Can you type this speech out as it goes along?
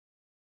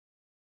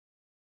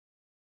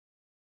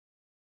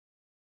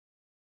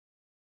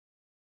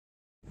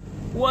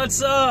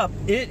What's up?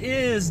 It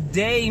is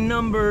day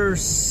number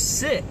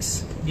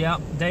 6.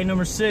 Yep, day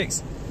number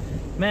 6.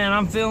 Man,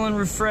 I'm feeling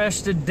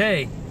refreshed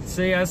today.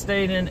 See, I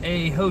stayed in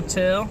a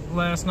hotel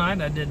last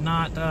night. I did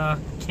not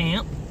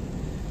camp,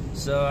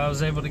 so I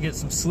was able to get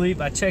some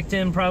sleep. I checked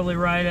in probably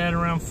right at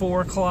around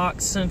 4 o'clock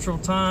Central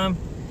Time.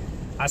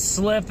 I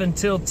slept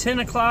until 10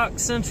 o'clock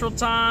Central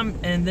Time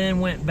and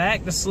then went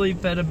back to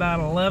sleep at about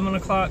 11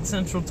 o'clock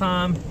Central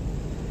Time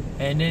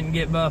and didn't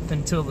get up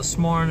until this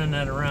morning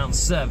at around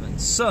 7.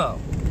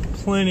 So,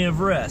 plenty of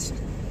rest.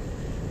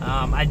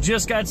 I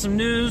just got some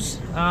news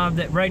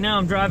that right now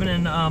I'm driving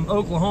in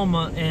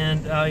Oklahoma,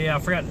 and yeah, I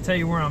forgot to tell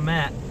you where I'm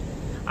at.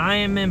 I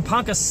am in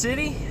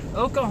𝙏𝙏City,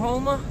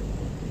 Oklahoma.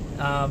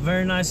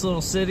 Very nice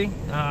little city.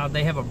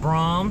 They have a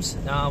Brahms.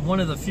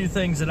 One of the few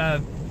things that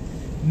I've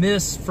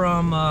missed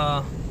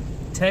from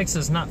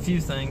Texas, not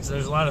few things,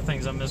 there's a lot of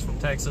things I miss from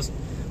Texas,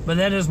 but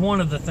that is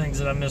one of the things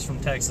that I miss from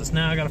Texas.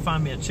 Now I gotta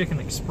find me a Chicken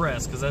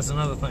Express, because that's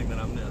another thing that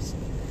I miss.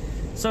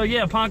 So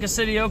yeah,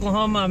 𝙏𝙏City,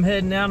 Oklahoma. I'm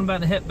heading down. I'm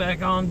about to head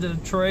back onto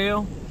the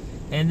trail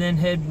and then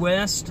head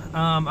west.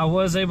 I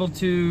was able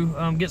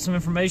to get some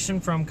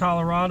information from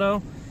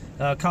Colorado.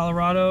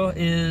 Colorado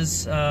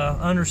is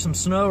under some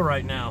snow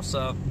right now,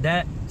 so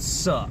that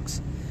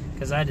sucks,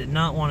 because I did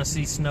not want to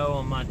see snow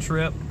on my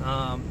trip.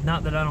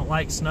 Not that I don't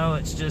like snow,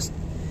 it's just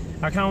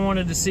I kind of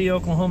wanted to see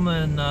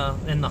Oklahoma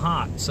in the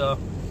hot, so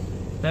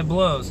that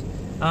blows.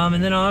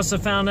 And then I also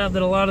found out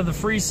that a lot of the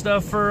free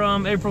stuff for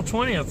April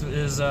 20th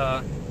is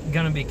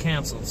going to be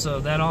canceled, so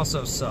that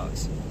also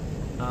sucks.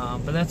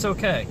 But that's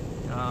okay.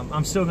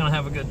 I'm still going to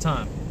have a good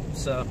time.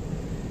 So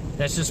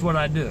that's just what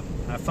I do.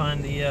 I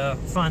find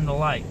the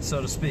light,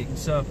 so to speak.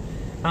 So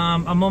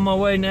I'm on my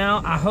way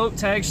now. I hope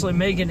to actually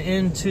make it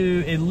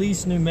into at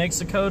least New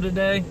Mexico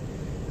today,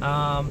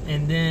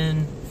 and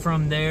then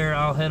from there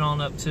I'll head on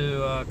up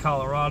to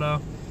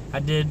Colorado. I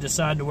did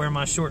decide to wear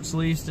my short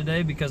sleeves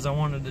today because I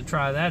wanted to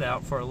try that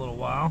out for a little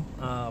while.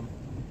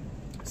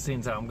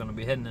 Seeing how I'm going to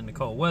be heading into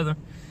cold weather,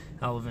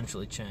 I'll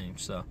eventually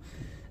change. So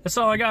that's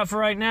all I got for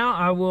right now.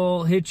 I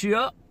will hit you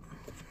up.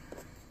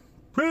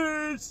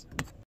 Peace.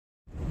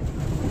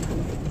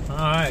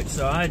 Alright,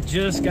 so I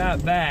just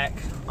got back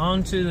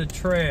onto the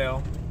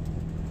trail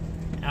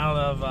out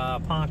of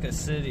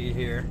𝙏𝙏City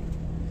here,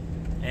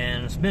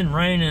 and it's been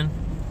raining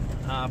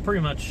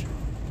pretty much,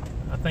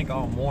 I think,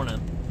 all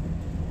morning,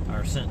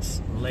 or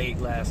since late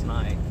last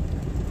night.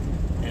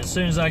 And as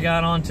soon as I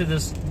got onto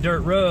this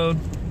dirt road,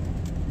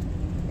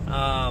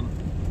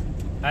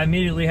 I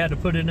immediately had to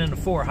put it into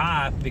 4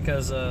 high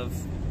because of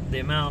the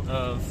amount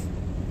of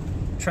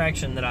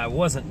traction that I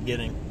wasn't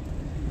getting.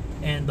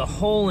 And the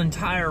whole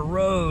entire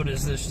road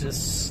is this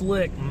just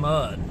slick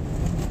mud.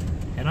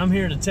 And I'm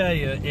here to tell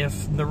you,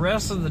 if the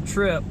rest of the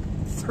trip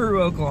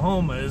through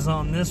Oklahoma is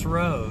on this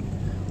road,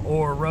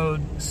 or a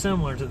road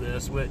similar to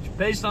this, which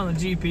based on the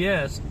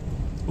GPS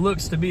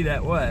looks to be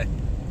that way,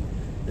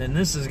 then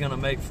this is going to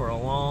make for a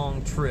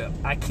long trip.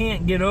 I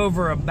can't get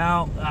over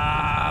about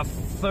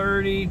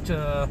 30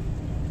 to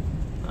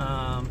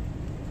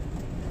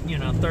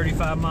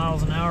 35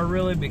 miles an hour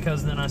really,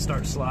 because then I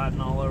start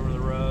sliding all over the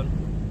road,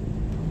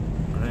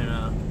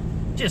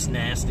 and just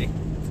nasty.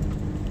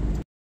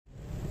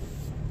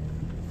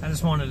 I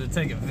just wanted to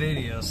take a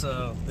video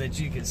so that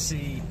you could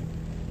see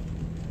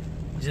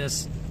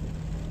just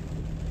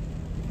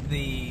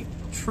the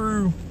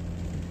true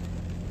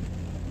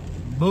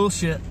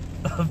bullshit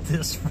of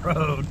this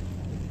road.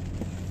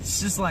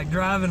 It's just like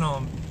driving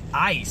on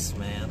ice,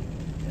 man.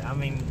 I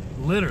mean,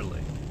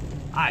 literally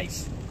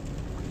ice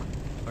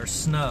or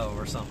snow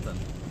or something.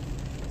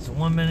 So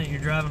one minute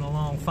you're driving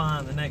along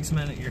fine, the next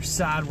minute you're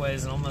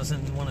sideways and almost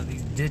in one of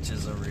these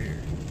ditches over here.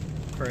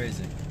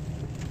 Crazy.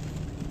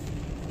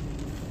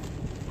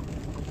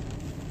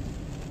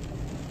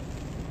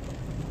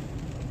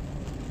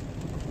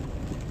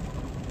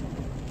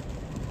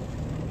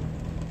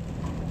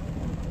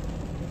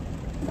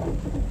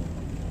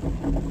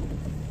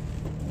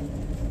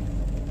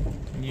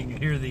 And you can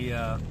hear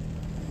the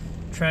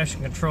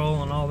traction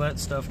control and all that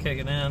stuff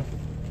kicking in,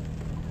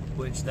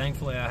 which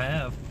thankfully I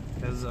have,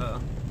 because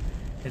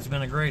it's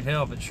been a great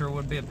help. It sure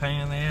would be a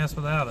pain in the ass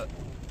without it,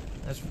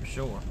 that's for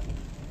sure.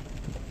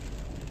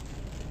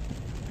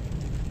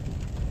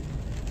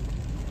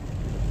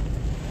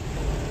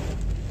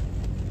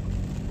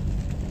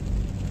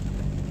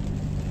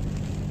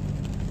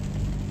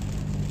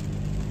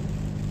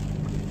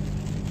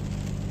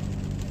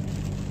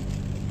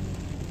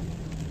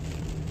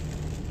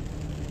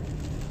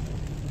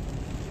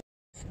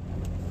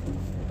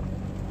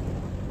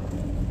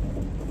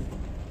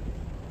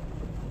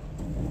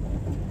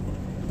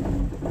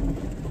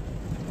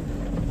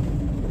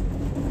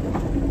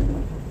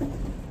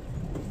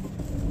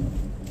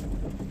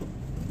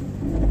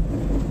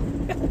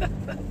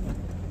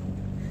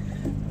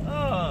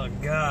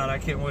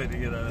 I can't wait to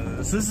get out of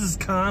this. This is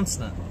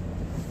constant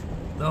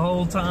the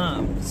whole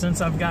time since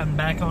I've gotten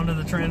back onto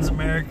the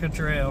Trans-America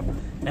Trail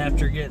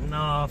after getting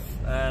off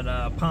at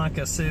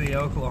𝙏𝙏City,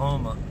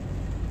 Oklahoma.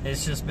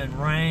 It's just been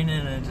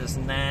raining and just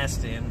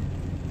nasty, and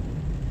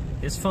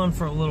it's fun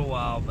for a little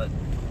while, but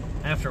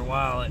after a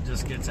while it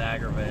just gets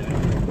aggravating.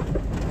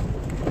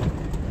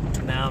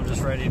 Now I'm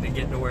just ready to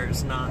get to where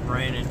it's not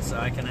raining so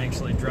I can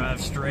actually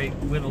drive straight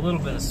with a little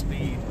bit of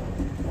speed.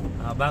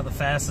 About the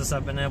fastest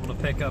I've been able to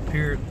pick up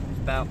here,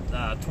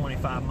 about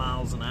 25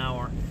 miles an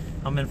hour.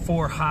 I'm in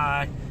 4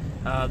 high.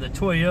 The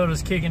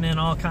Toyota's kicking in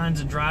all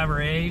kinds of driver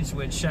aids,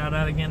 which shout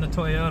out again to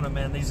Toyota,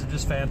 man. These are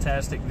just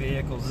fantastic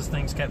vehicles. This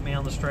thing's kept me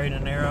on the straight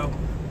and narrow.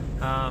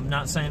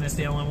 Not saying it's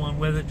the only one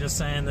with it, just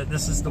saying that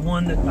this is the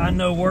one that I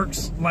know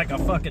works like a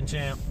fucking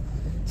champ.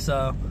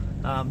 So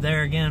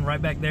there again,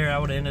 right back there, I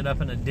would have ended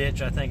up in a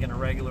ditch, I think, in a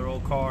regular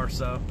old car.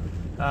 So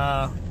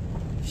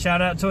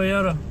shout out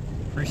Toyota.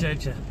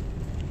 Appreciate you.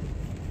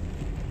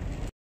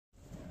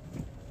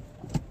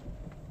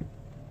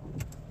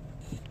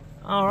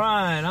 All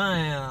right, I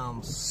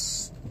am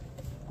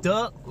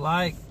stuck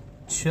like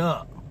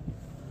Chuck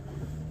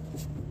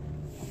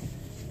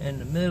in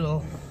the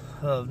middle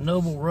of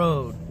Noble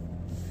Road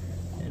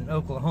in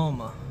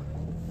Oklahoma,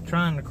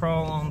 trying to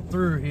crawl on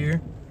through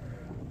here.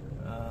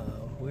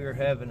 We are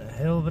having a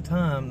hell of a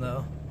time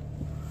though.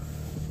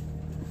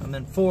 I'm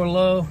in 4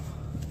 low,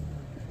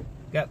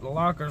 got the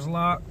lockers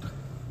locked,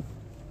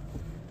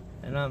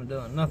 and I'm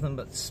doing nothing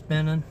but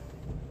spinning,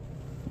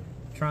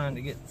 trying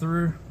to get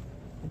through.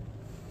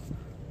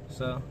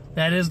 So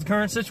that is the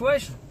current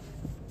situation.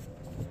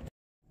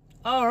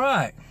 All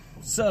right,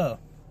 so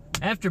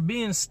after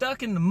being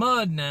stuck in the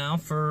mud now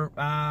for,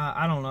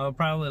 I don't know,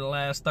 probably the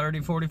last 30,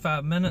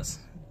 45 minutes,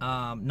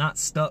 not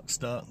stuck,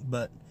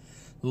 but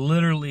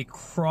literally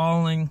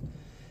crawling,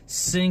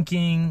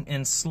 sinking,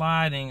 and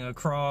sliding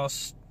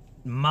across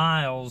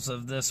miles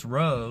of this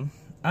road,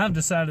 I've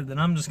decided that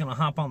I'm just gonna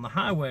hop on the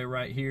highway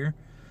right here,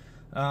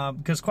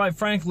 because quite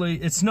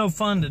frankly, it's no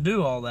fun to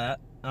do all that.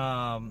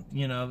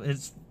 You know,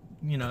 it's,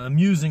 you know,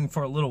 amusing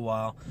for a little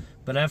while,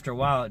 but after a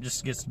while it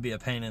just gets to be a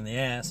pain in the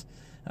ass.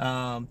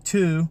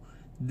 2,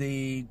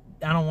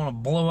 I don't want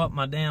to blow up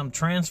my damn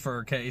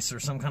transfer case or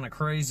some kind of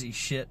crazy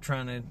shit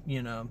trying to,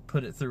 you know,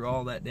 put it through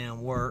all that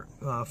damn work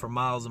for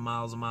miles and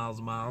miles and miles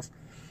and miles.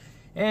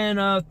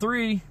 And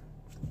 3,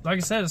 like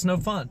I said, it's no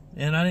fun,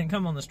 and I didn't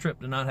come on this trip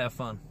to not have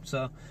fun.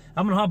 So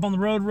I'm gonna hop on the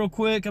road real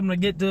quick. I'm gonna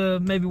get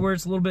to maybe where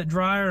it's a little bit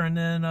drier and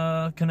then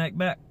connect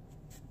back.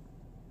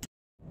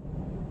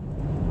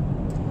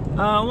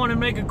 I want to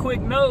make a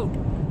quick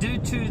note. Due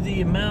to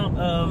the amount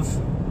of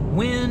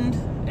wind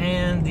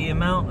and the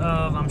amount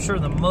of, I'm sure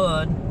the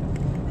mud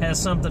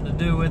has something to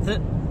do with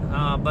it,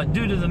 but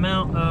due to the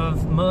amount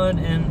of mud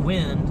and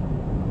wind,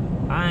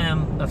 I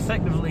am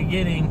effectively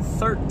getting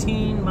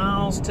 13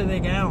 miles to the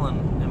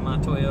gallon in my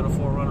Toyota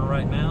 4Runner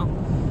right now.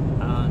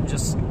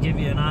 Just to give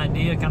you an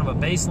idea, kind of a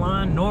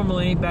baseline.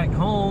 Normally back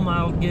home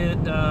I'll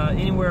get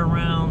anywhere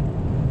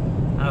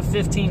around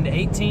 15 to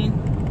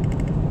 18.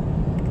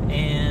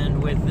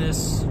 And with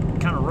this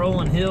kind of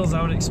rolling hills,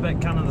 I would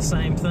expect kind of the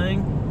same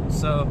thing.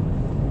 So,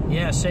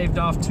 yeah, shaved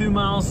off 2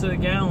 miles to the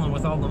gallon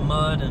with all the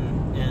mud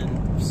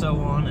and so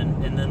on.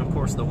 And then, of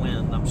course, the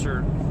wind, I'm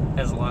sure,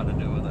 has a lot to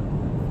do with it.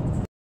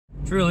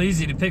 It's real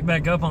easy to pick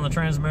back up on the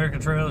Trans-America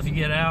Trail if you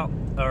get out,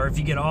 or if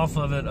you get off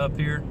of it up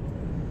here,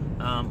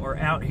 or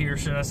out here,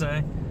 should I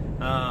say,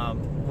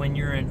 when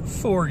you're in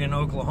Forgan,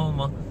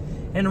 Oklahoma.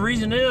 And the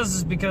reason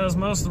is because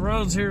most of the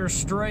roads here are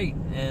straight,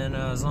 and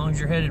as long as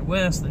you're headed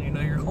west, then you know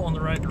you're going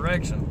the right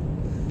direction.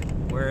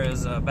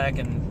 Whereas back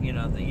in, you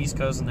know, the East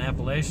Coast and the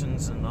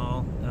Appalachians and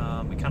all,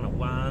 it kind of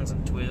winds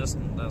and twists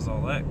and does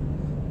all that.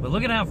 But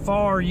look at how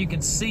far you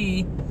can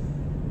see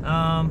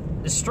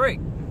it's straight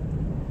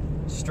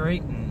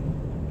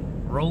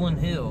and rolling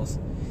hills.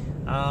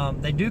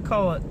 They do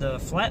call it the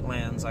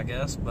flatlands, I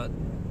guess, but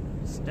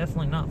it's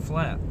definitely not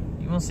flat.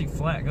 You want to see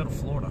flat, go to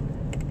Florida.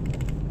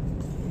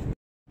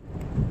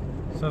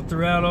 So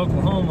throughout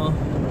Oklahoma,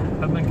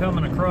 I've been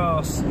coming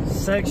across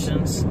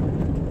sections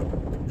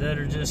that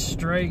are just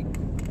straight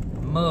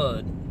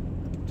mud,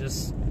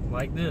 just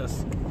like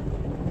this.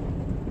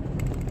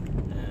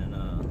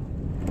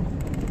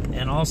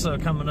 And also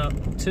coming up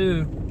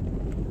to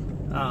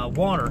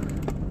water,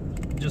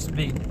 just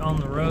be on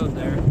the road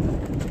there.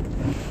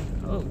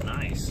 Oh,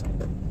 nice.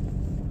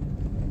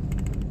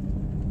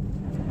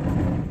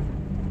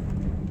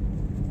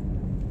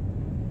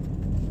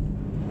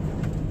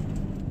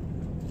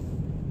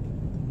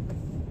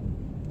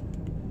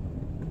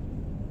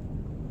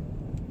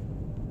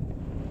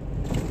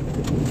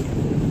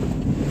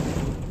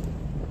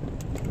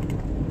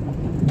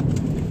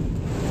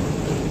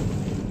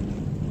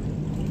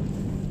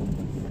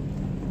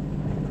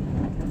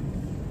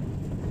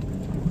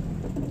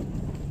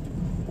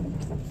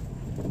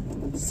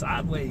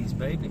 Sideways,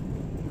 baby.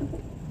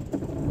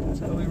 That's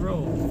how we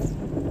roll.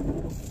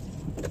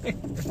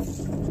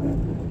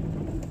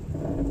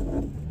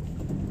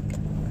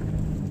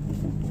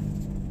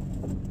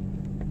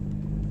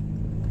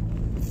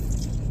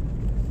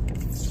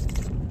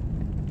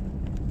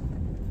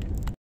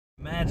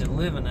 Imagine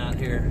living out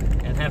here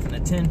and having to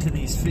tend to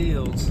these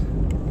fields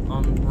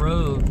on the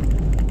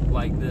road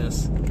like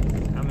this.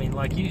 I mean,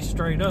 like you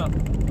straight up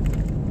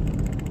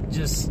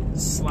just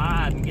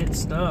slide and get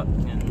stuck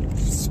and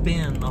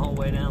spin the whole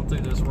way down through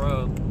this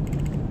road.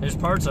 There's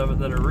parts of it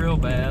that are real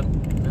bad,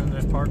 and then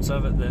there's parts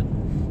of it that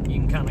you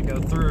can kind of go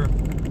through.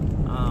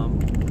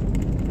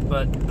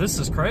 But this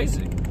is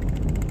crazy.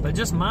 But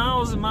just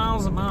miles and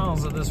miles and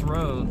miles of this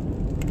road.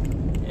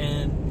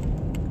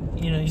 And,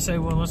 you know, you say,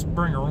 well, let's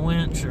bring a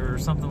winch or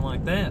something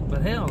like that.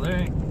 But hell, there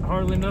ain't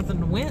hardly nothing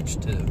to winch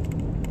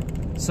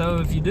to. So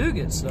if you do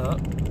get stuck,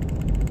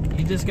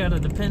 you just got to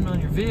depend on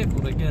your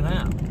vehicle to get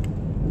out.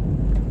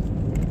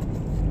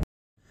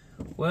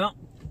 Well,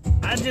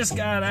 I just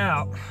got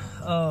out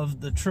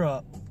of the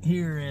truck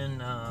here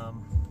in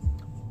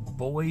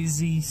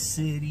Boise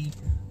City,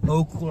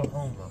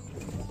 Oklahoma.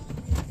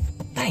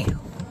 Damn.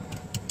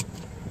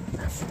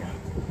 I forgot.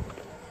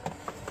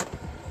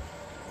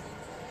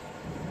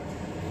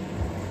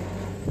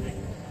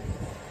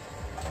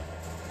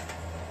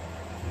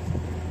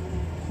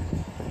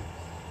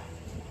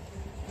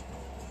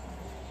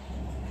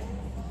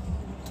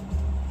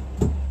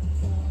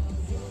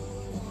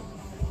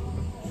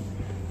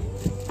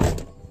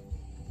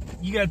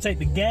 You gotta take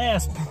the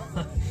gas.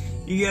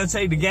 You gotta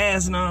take the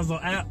gas nozzle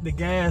out the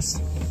gas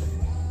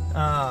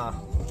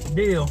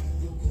deal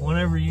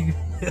whenever you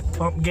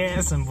pump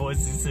gas in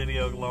Boise City,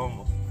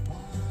 Oklahoma.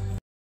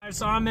 Alright,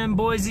 so I'm in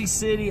Boise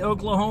City,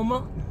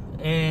 Oklahoma,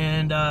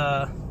 and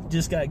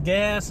just got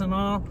gas and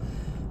all.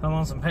 I'm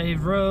on some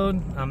paved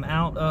road. I'm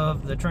out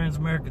of the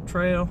Trans-America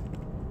Trail.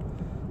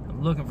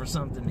 I'm looking for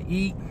something to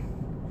eat,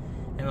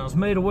 and I was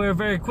made aware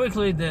very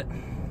quickly that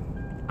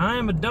I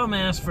am a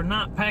dumbass for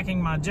not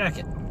packing my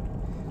jacket.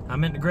 I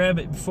meant to grab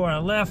it before I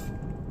left,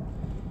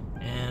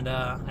 and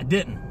I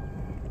didn't.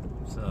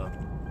 So,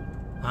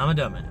 I'm a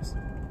dumbass.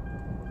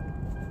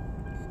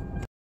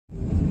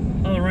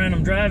 All the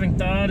random driving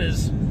thought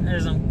is,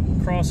 as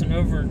I'm crossing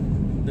over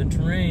the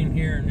terrain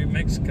here in New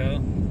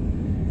Mexico,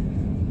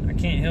 I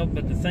can't help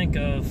but to think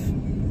of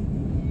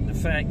the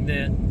fact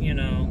that, you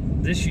know,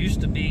 this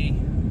used to be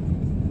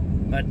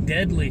a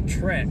deadly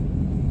trek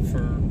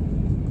for,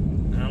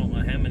 I don't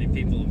know how many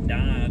people have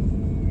died,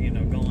 you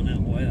know, going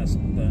out west,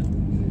 but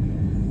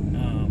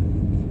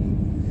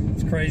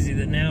it's crazy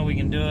that now we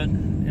can do it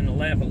in a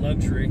lap of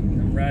luxury.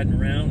 I'm riding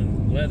around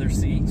in leather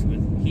seats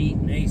with heat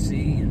and AC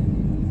and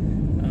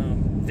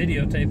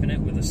videotaping it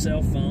with a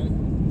cell phone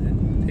that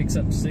picks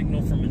up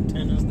signal from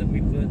antennas that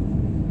we put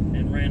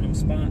in random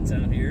spots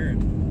out here,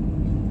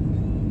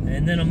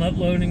 and then I'm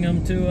uploading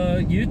them to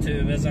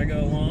YouTube as I go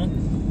along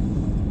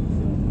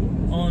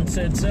on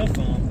said cell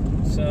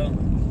phone. So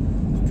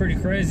it's pretty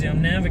crazy.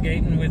 I'm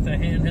navigating with a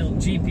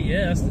handheld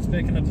GPS that's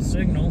picking up a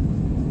signal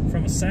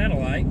from a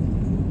satellite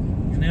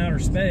in outer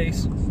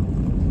space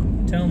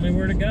telling me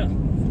where to go.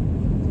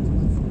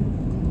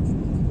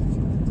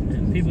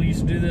 And people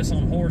used to do this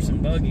on horse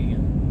and buggy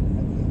and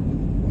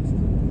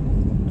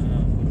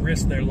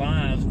risk their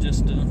lives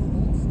just to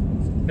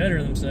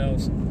better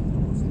themselves.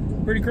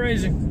 Pretty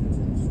crazy.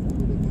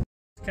 This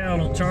cow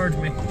don't charge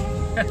me.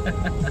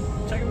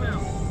 Check him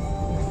out.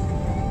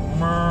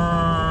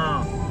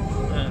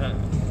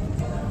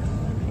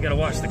 You gotta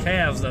watch the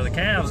calves though. The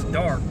calves are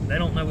dark. They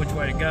don't know which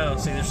way to go.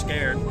 See, they're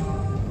scared.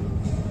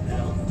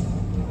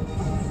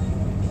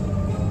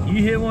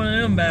 You hit one of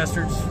them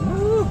bastards,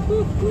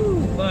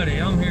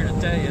 buddy, I'm here to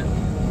tell you,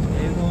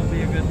 it won't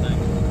be a good thing.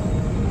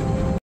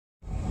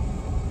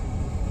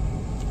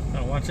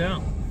 Gotta watch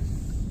out.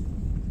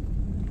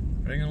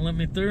 Are they gonna let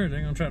me through, or are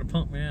they gonna try to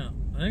pump me out?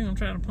 They ain't gonna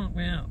try to pump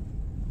me out.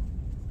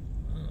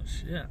 Oh,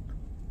 shit.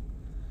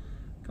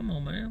 Come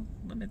on, man,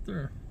 let me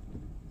through.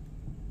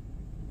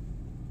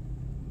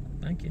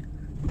 Thank you.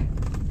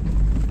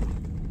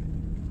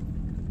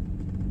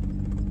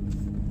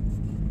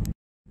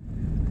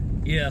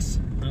 Yes,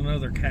 I know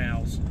they're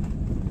cows,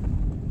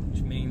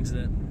 which means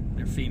that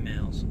they're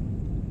females.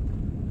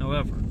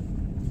 However,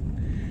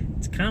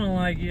 it's kind of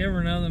like, you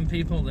ever know them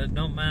people that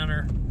don't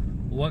matter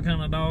what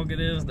kind of dog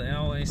it is, they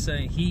always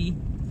say he,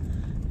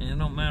 and it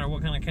don't matter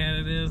what kind of cat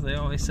it is, they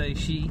always say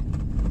she.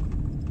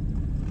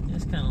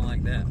 It's kind of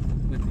like that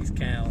with these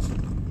cows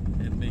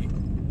and me.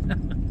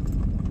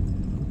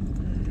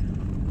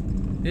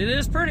 It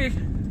is pretty.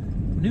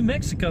 New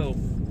Mexico.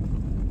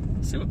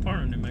 Let's see what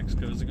part of New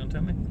Mexico is it gonna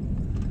tell me?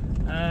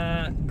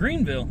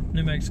 Greenville,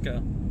 New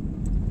Mexico.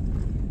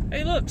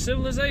 Hey, look,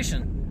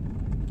 civilization.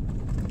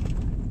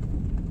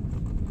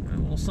 Got a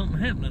little something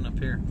happening up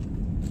here.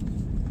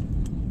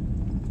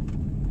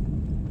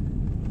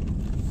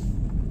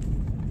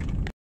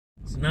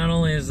 So not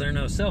only is there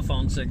no cell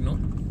phone signal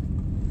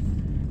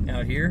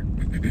out here,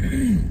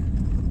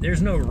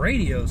 there's no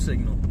radio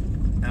signal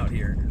out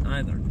here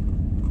either,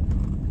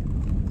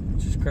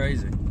 which is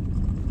crazy.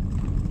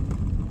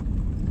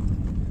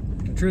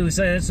 I can truly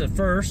say it's a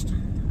first.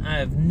 I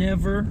have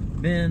never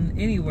been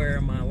anywhere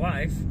in my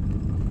life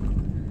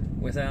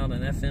without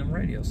an FM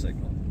radio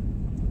signal.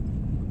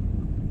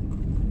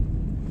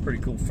 Pretty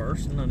cool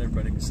first. Not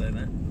everybody can say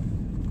that.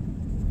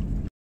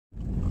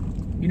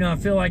 You know, I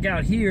feel like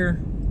out here,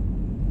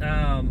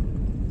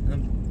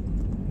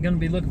 I'm going to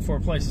be looking for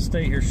a place to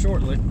stay here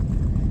shortly.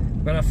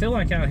 But I feel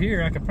like out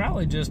here, I could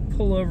probably just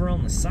pull over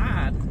on the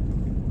side,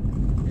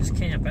 just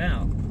camp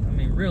out. I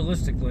mean,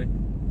 realistically,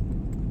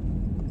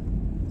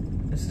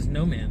 This is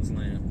no man's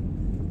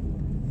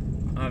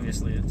land.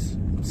 Obviously, it's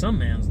some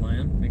man's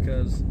land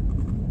because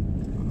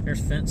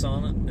there's fence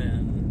on it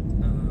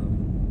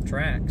and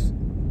tracks.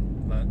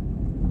 But I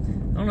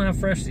don't know how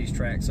fresh these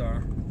tracks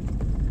are.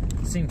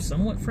 It seems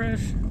somewhat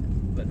fresh,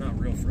 but not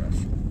real fresh.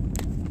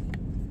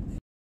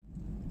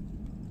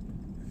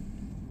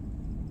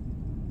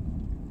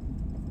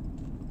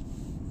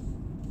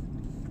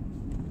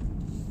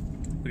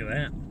 Look at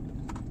that.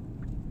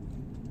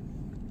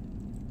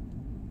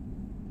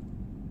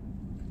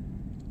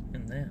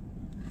 And that.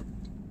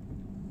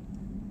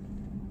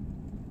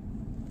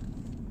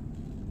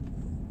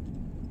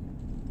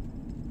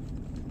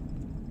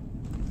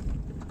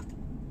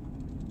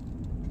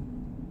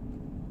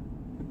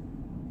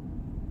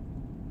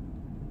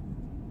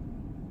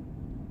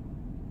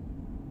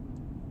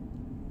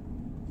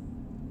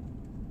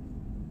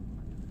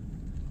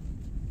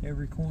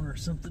 Every corner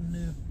something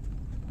new.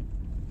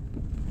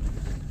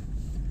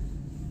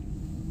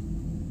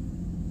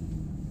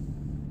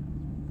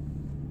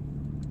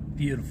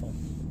 Beautiful.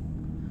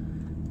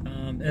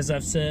 As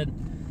I've said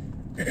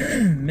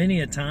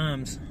many a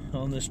times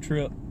on this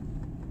trip,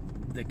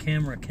 the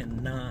camera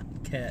cannot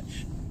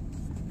catch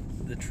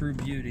the true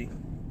beauty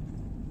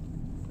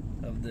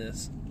of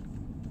this.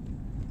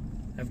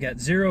 I've got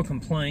 0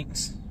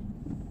 complaints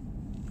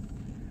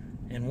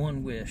and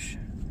one wish.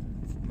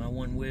 My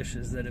one wish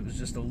is that it was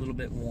just a little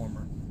bit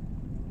warmer.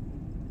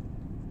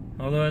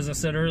 Although, as I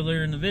said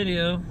earlier in the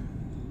video,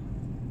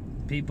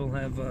 people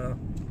have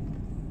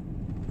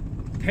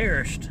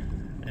perished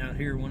out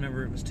here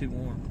whenever it was too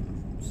warm.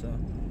 So,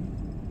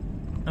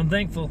 I'm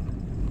thankful.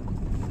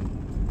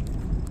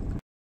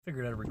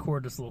 Figured I'd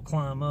record this little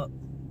climb up.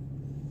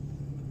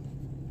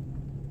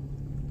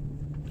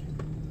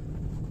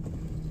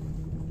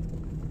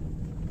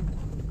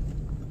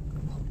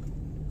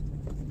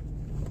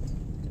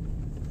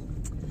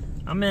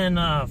 I'm in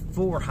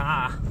 4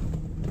 high,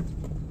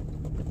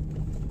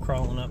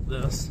 crawling up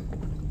this.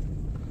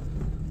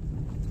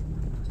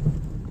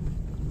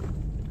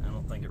 I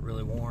don't think it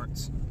really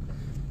warrants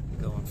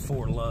going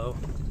 4 low.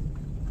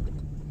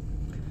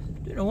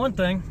 You know one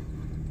thing,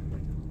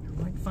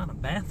 I might find a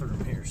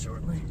bathroom here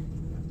shortly.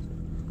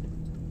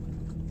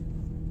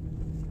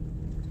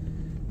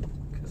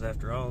 Because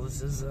after all,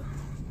 this is a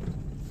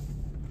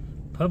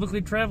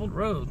publicly traveled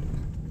road.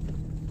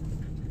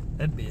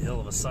 That'd be a hell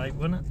of a sight,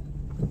 wouldn't it?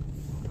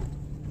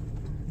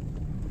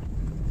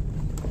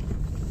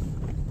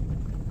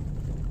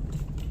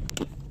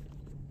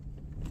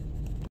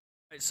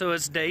 So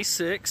it's day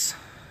 6,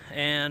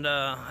 and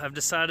I've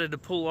decided to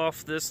pull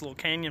off this little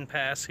canyon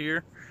pass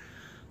here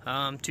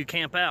to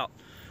camp out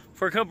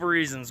for a couple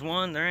reasons.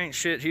 1, there ain't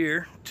shit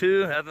here.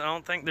 2, I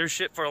don't think there's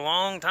shit for a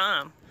long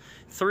time.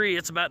 3,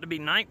 it's about to be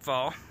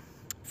nightfall.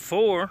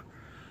 4,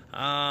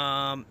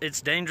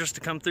 it's dangerous to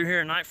come through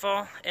here at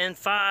nightfall. And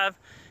 5,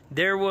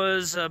 there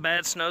was a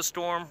bad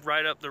snowstorm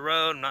right up the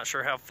road. I'm not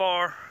sure how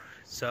far,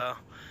 so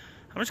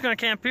I'm just gonna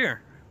camp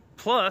here.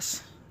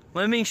 Plus,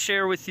 let me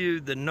share with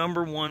you the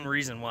 #1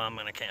 reason why I'm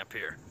going to camp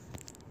here.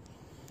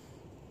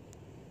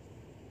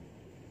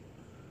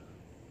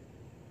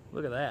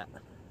 Look at that.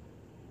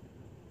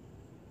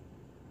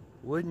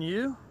 Wouldn't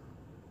you?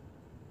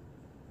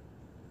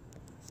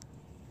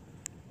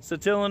 So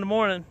till in the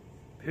morning.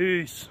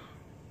 Peace.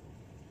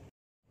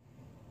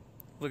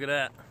 Look at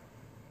that.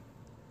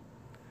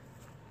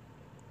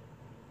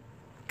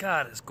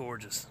 God, it's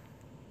gorgeous.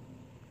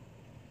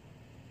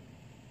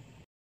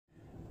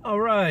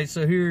 Alright,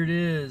 so here it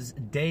is,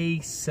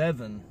 day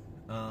 7.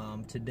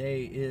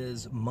 Today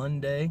is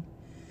Monday,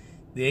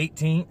 the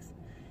 18th.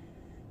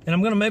 And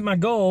I'm going to make my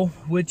goal,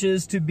 which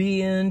is to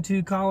be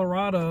into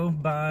Colorado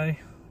by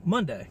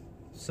Monday.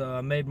 So I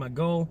made my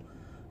goal,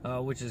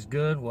 which is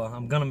good. Well,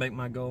 I'm going to make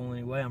my goal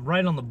anyway. I'm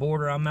right on the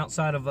border. I'm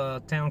outside of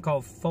a town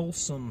called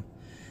Folsom,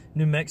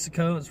 New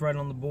Mexico. It's right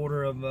on the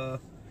border of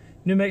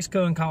New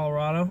Mexico and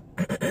Colorado.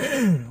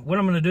 What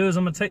I'm going to do is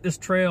I'm going to take this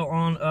trail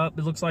on up.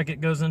 It looks like it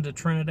goes into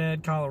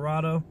Trinidad,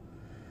 Colorado.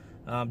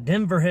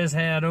 Denver has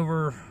had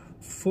over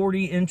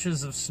 40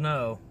 inches of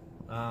snow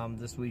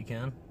this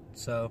weekend,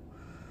 so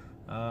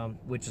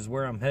which is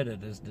where I'm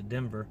headed, is to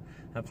Denver.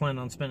 I plan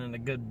on spending a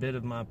good bit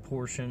of my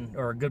portion,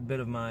 or a good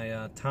bit of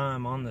my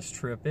time on this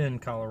trip in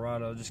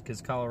Colorado, just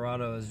because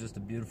Colorado is just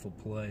a beautiful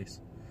place.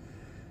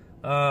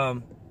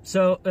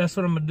 So that's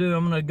what I'm gonna do.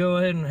 I'm gonna go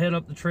ahead and head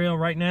up the trail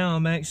right now.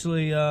 I'm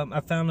actually I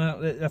found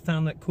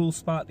that cool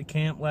spot to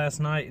camp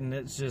last night, and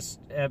it's just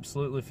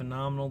absolutely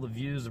phenomenal. The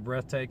views are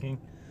breathtaking.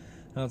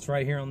 It's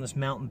right here on this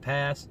mountain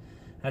pass.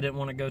 I didn't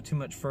want to go too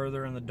much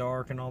further in the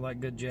dark and all that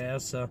good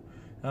jazz, so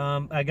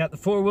I got the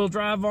 4-wheel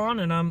drive on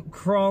and I'm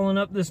crawling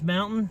up this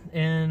mountain,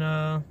 and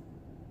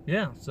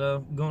yeah,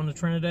 so going to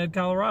Trinidad,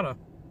 Colorado.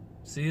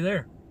 See you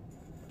there.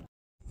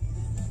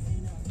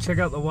 Check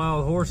out the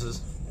wild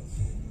horses.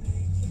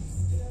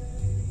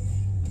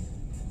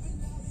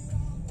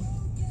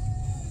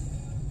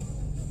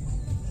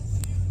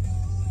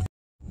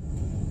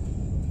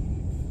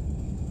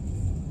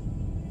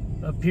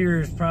 Up here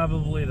is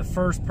probably the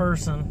first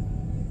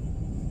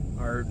person,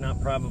 or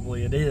not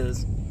probably, it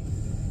is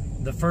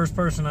the first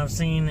person I've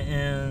seen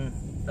in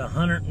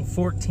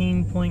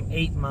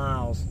 114.8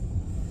 miles.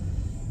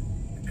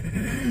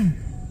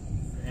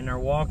 And they're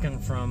walking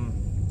from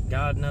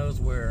God knows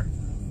where.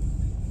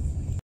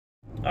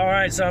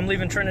 Alright, so I'm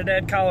leaving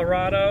Trinidad,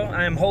 Colorado.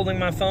 I am holding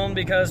my phone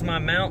because my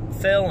mount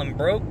fell and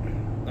broke,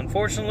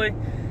 unfortunately.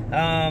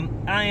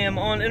 I am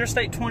on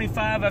Interstate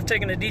 25. I've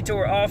taken a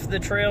detour off the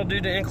trail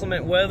due to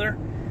inclement weather.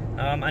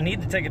 I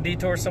need to take a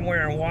detour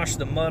somewhere and wash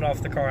the mud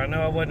off the car. I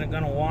know I wasn't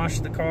going to wash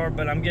the car,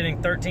 but I'm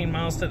getting 13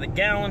 miles to the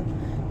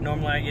gallon.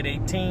 Normally I get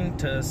 18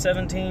 to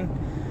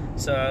 17,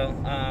 so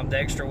the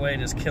extra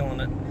weight is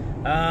killing it.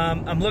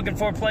 I'm looking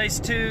for a place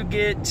to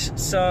get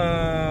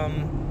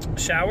some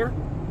shower,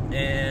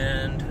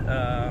 and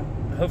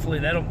hopefully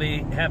that'll be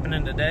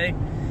happening today.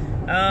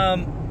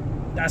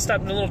 I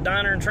stopped at a little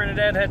diner in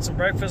Trinidad, had some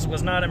breakfast,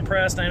 was not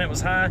impressed, and it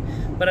was high.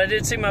 But I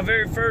did see my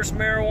very first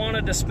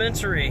marijuana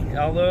dispensary,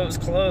 although it was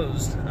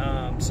closed.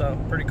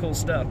 So pretty cool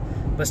stuff.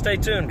 But stay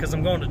tuned, because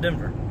I'm going to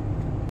Denver.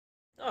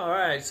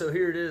 Alright, so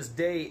here it is,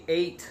 day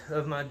 8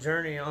 of my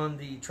journey on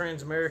the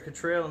Trans-America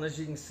Trail. And as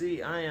you can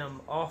see, I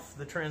am off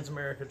the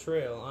Trans-America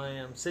Trail. I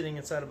am sitting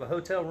inside of a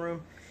hotel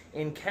room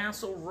in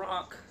Castle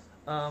Rock,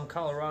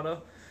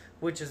 Colorado,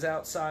 which is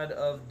outside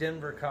of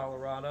Denver,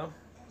 Colorado.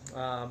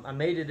 I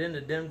made it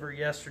into Denver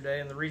yesterday,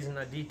 and the reason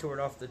I detoured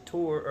off the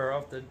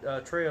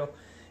trail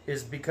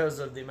is because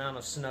of the amount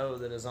of snow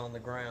that is on the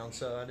ground.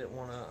 So I didn't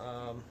want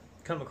to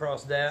come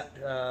across that.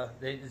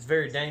 It's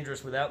very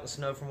dangerous without the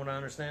snow, from what I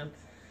understand.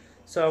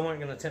 So I wasn't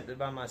going to attempt it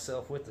by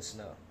myself with the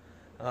snow.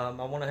 I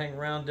want to hang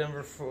around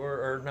Denver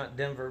or not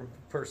Denver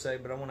per se,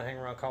 but I want to hang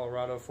around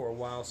Colorado for a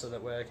while, so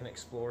that way I can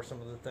explore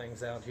some of the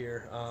things out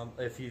here.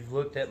 If you've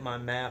looked at my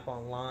map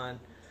online,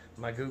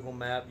 my Google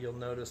map, you'll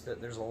notice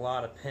that there's a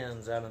lot of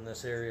pins out in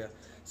this area.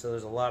 So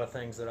there's a lot of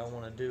things that I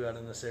want to do out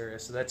in this area,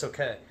 so that's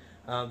okay.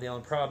 The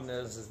only problem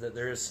is that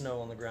there is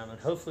snow on the ground, and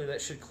hopefully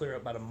that should clear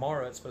up by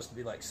tomorrow. It's supposed to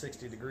be like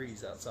 60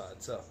 degrees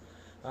outside. So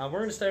we're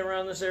going to stay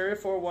around this area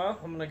for a while.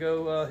 I'm going to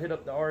go hit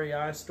up the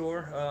REI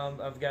store.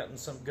 I've gotten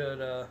some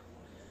good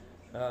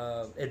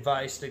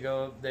advice to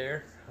go up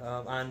there.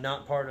 I'm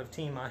not part of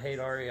Team I Hate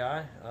REI.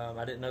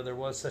 I didn't know there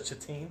was such a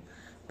team,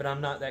 but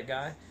I'm not that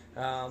guy.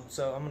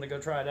 So I'm going to go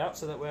try it out,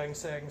 so that way I can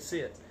say I can see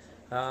it.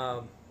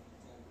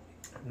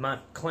 My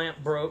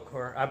clamp broke,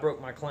 or I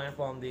broke my clamp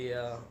on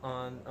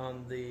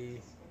the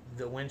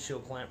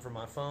windshield clamp for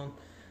my phone.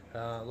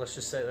 Let's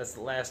just say that's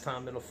the last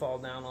time it'll fall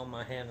down on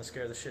my hand and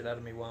scare the shit out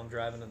of me while I'm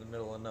driving in the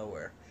middle of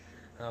nowhere.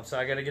 So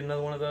I got to get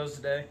another one of those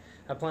today.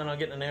 I plan on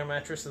getting an air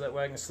mattress, so that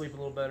way I can sleep a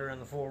little better in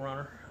the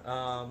 4Runner.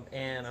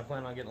 And I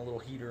plan on getting a little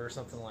heater or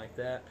something like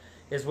that,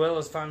 as well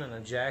as finding a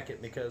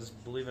jacket, because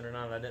believe it or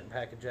not, I didn't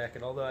pack a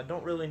jacket, although I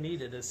don't really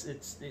need it.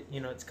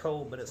 You know, it's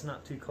cold, but it's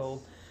not too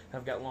cold.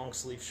 I've got long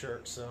sleeve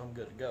shirts, so I'm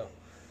good to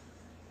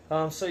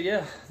go. So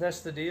yeah,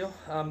 that's the deal.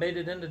 Made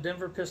it into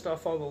Denver, pissed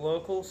off all the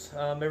locals.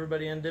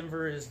 Everybody in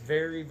Denver is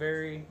very,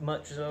 very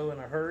much so in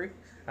a hurry.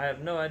 I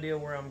have no idea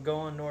where I'm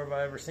going, nor have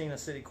I ever seen a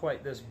city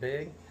quite this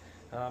big.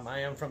 I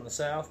am from the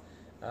South.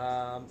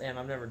 And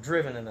I've never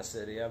driven in a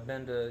city. I've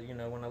been to, you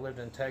know, when I lived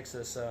in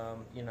Texas,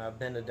 you know, I've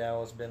been to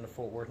Dallas, been to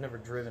Fort Worth, never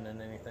driven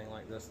in anything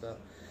like this stuff.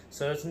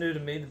 So it's new to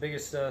me. The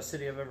biggest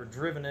city I've ever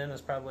driven in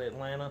is probably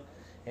Atlanta,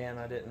 and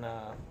I didn't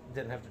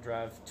have to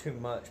drive too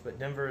much. But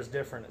Denver is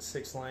different. It's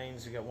 6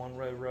 lanes. You got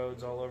one-road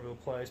roads all over the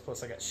place.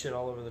 Plus I got shit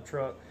all over the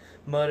truck,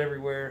 mud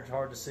everywhere. It's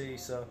hard to see.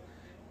 So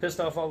pissed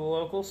off all the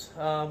locals.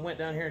 Went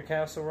down here in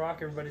Castle Rock.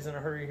 Everybody's in a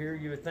hurry here.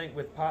 You would think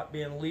with pot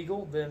being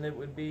legal, then it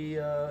would be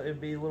a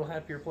little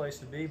happier place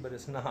to be, but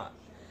it's not.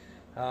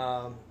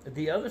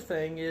 The other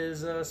thing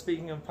is,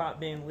 speaking of pot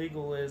being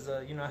legal, is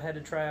you know, I had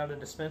to try out a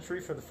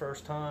dispensary for the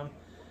first time,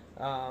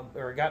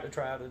 or I got to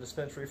try out a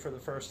dispensary for the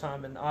first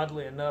time, and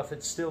oddly enough,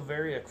 it still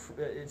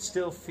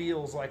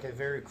feels like a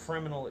very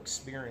criminal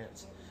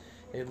experience,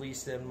 at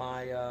least in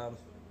my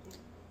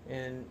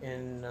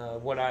in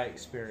what I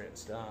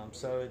experienced.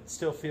 So it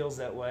still feels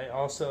that way.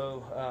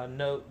 Also,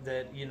 note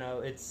that, you know,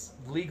 it's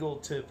legal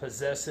to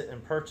possess it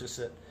and purchase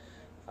it,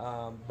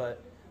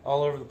 but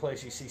all over the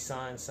place you see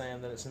signs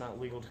saying that it's not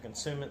legal to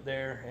consume it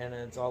there, and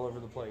it's all over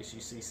the place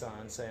you see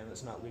signs saying that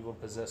it's not legal to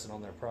possess it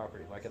on their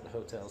property, like at the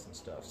hotels and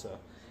stuff. So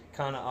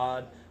kind of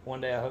odd.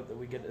 One day I hope that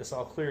we get this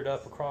all cleared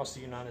up across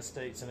the United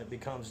States, and it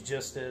becomes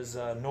just as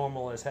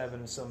normal as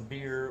having some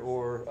beer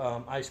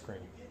or ice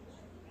cream,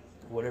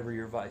 whatever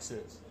your vice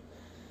is.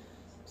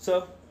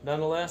 So,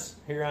 nonetheless,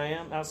 here I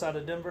am outside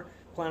of Denver.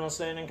 Plan on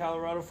staying in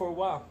Colorado for a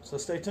while, so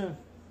stay tuned.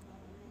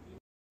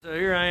 So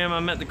here I am,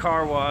 I'm at the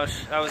car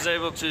wash. I was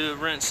able to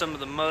rinse some of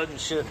the mud and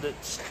shit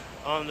that's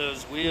on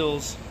those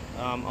wheels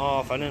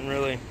off. I didn't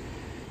really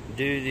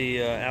do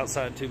the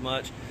outside too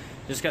much.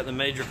 Just got the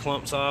major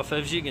clumps off.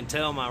 As you can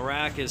tell, my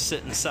rack is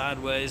sitting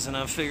sideways, and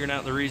I've figured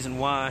out the reason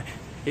why.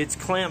 It's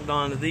clamped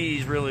onto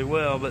these really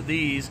well, but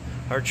these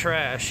are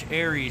trash,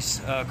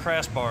 Aries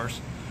crossbars.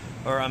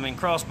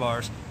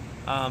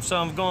 So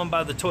I'm going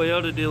by the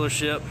Toyota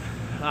dealership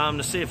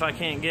to see if I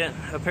can't get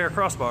a pair of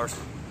crossbars.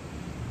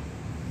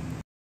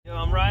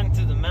 I'm riding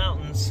through the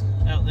mountains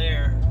out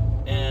there,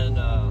 and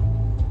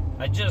I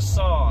I just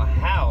saw a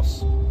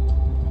house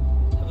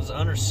that was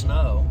under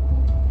snow.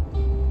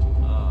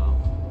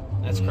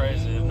 That's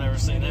crazy. I've never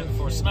seen that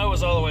before. Snow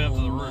was all the way up to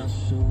the roof.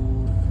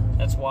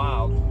 That's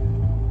wild.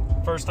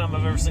 First time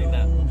I've ever seen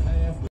that.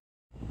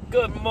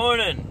 Good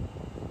morning.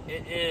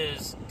 It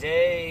is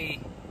day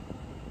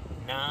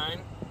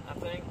 9, I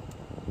think.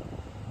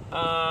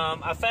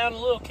 I found a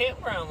little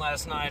campground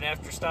last night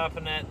after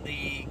stopping at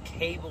the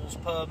Cable's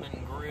Pub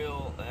and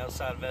Grill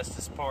outside of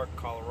Estes Park,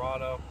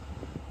 Colorado.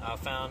 I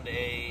found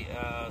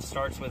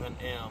starts with an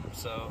M,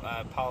 so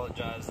I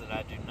apologize that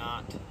I do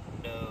not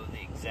know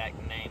the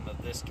exact name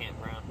of this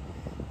campground.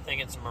 I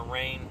think it's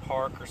Moraine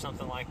Park or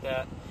something like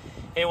that.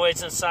 Anyway,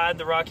 it's inside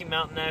the Rocky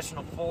Mountain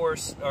National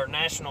Forest, or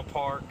National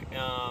Park,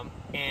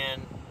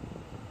 and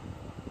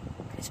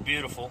it's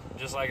beautiful,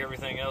 just like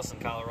everything else in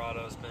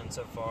Colorado has been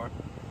so far.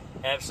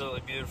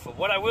 Absolutely beautiful.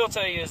 What I will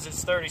tell you is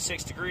it's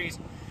 36 degrees.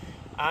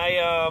 I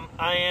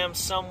am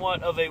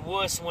somewhat of a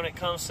wuss when it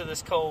comes to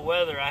this cold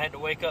weather. I had to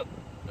wake up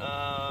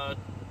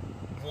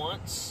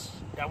once.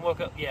 I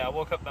woke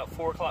up about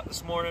 4 o'clock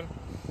this morning.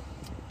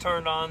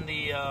 Turned on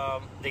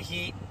the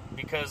heat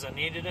because I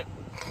needed it.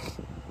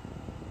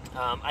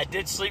 I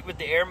did sleep with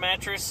the air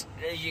mattress.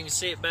 As you can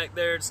see it back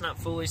there, it's not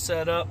fully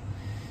set up.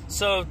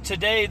 So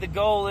today the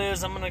goal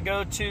is I'm going to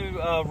go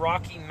to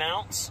Rocky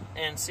Mounts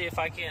and see if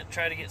I can't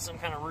try to get some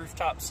kind of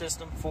rooftop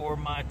system for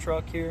my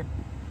truck here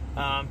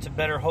to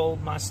better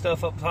hold my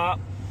stuff up top.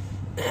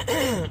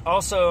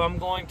 Also, I'm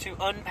going to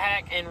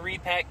unpack and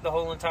repack the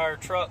whole entire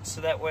truck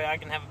so that way I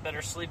can have a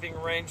better sleeping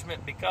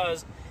arrangement,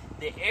 because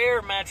the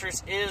air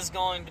mattress is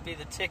going to be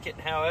the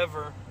ticket.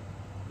 However,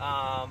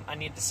 I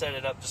need to set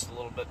it up just a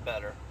little bit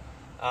better.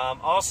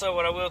 Also,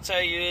 what I will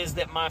tell you is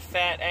that my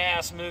fat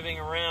ass moving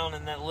around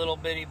in that little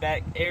bitty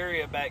back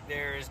area back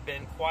there has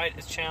been quite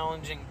a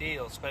challenging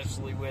deal,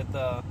 especially with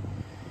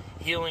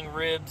healing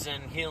ribs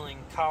and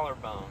healing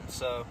collarbone.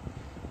 So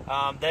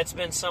that's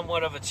been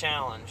somewhat of a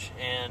challenge,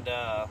 and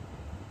I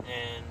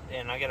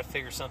got to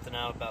figure something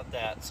out about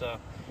that. So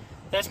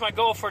that's my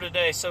goal for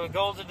today. So the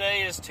goal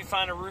today is to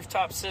find a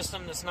rooftop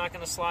system that's not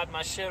going to slide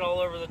my shit all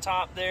over the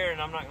top there, and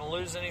I'm not going to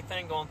lose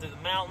anything going through the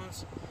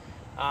mountains.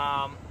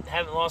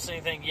 Haven't lost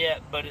anything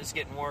yet, but it's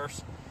getting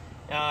worse.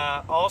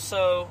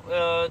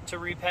 Also, to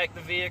repack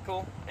the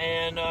vehicle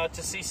and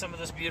to see some of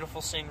this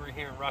beautiful scenery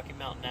here in Rocky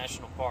Mountain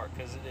National Park,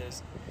 because it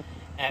is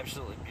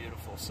absolutely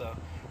beautiful. So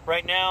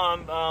right now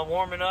I'm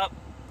warming up.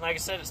 Like I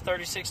said, it's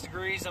 36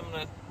 degrees. I'm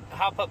going to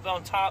hop up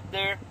on top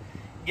there,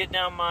 get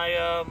down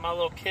my my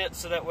little kit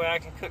so that way I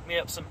can cook me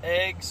up some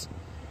eggs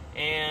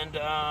and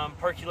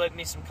percolate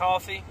me some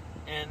coffee,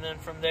 and then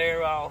from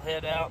there I'll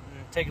head out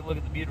and take a look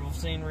at the beautiful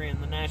scenery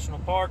in the national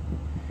park,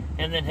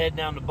 and then head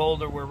down to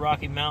Boulder where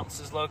Rocky Mountains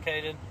is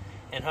located,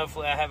 and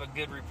hopefully I have a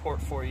good report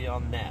for you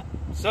on that.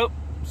 So,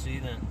 see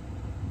you then.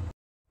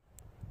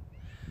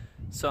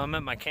 So I'm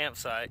at my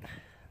campsite.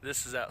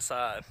 This is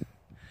outside.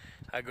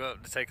 I go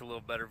up to take a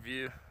little better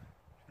view.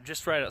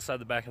 Just right outside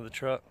the back of the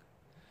truck.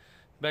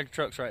 Back of the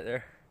truck's right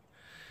there.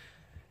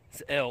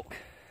 It's elk.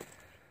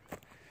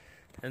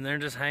 And they're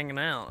just hanging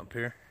out up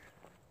here.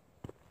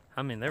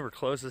 I mean, they were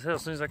close as hell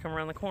as soon as I come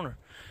around the corner.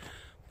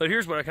 But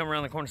here's what I come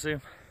around the corner to see.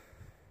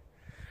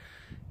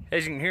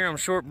 As you can hear, I'm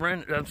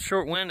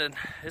short-winded.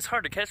 It's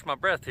hard to catch my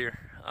breath here.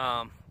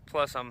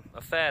 Plus, I'm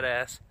a fat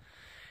ass,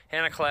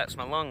 and I collapsed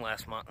my lung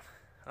last month.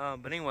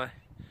 But anyway,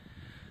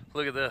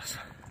 look at this.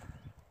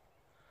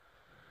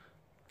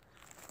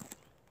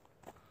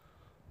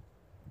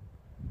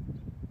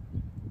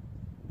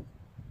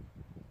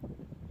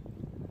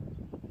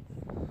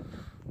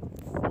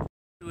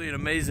 Really an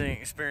amazing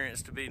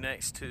experience to be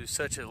next to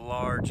such a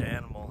large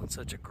animal and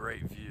such a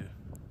great view.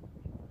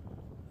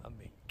 I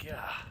mean,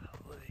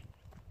 golly.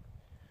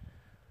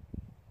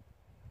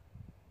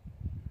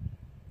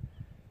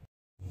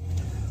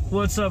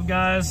 What's up,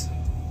 guys?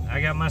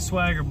 I got my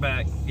swagger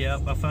back.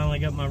 Yep, I finally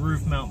got my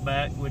roof mount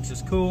back, which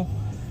is cool.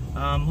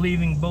 I'm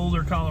leaving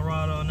Boulder,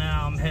 Colorado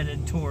now. I'm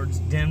headed towards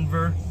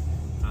Denver.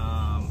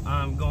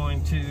 I'm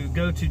going to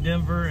go to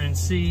Denver and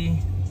see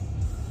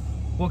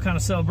what kind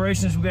of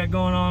celebrations we got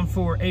going on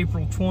for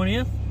April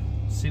 20th.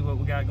 See what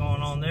we got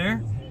going on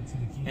there.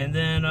 And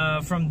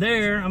then from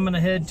there, I'm going to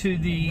head to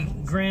the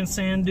Grand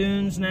Sand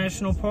Dunes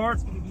National Park.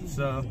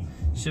 So,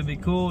 should be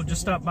cool.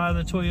 Just stopped by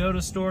the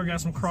Toyota store,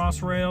 got some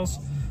cross rails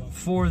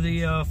for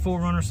the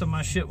 4Runner, so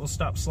my shit will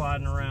stop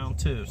sliding around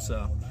too.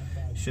 So,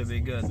 should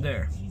be good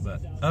there.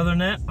 But other than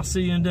that, I'll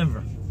see you in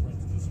Denver.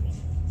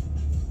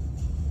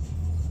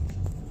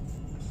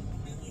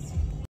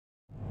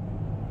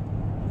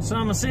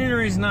 So my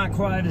scenery's not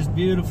quite as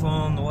beautiful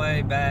on the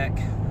way back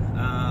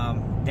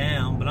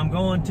down, but I'm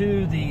going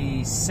to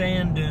the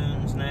Sand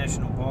Dunes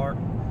National Park.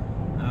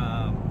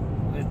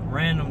 With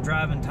random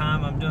driving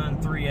time, I'm doing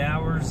 3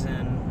 hours,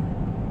 and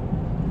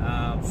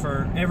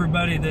for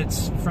everybody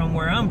that's from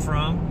where I'm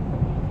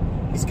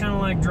from, it's kind of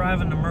like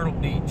driving to Myrtle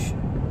Beach.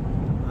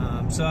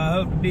 So I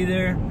hope to be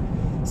there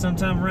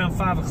sometime around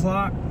 5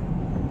 o'clock,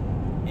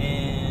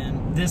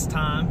 and this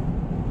time,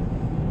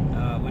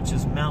 which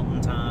is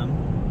mountain time.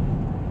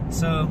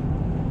 So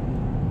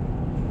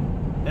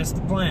That's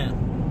the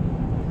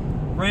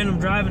plan. Random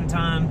driving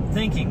time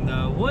thinking,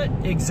 though, what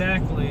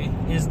exactly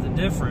is the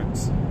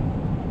difference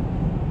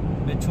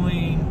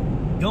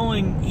between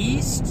going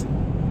east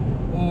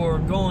or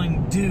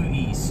going due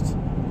east?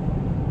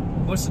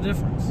 What's the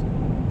difference?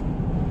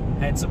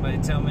 I had somebody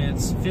tell me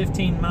it's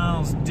 15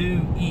 miles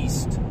due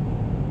east.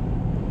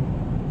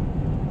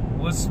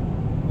 What's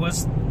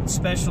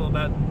special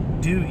about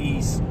due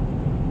east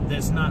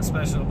that's not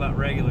special about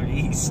regular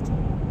east?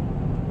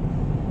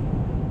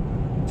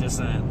 Just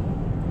saying.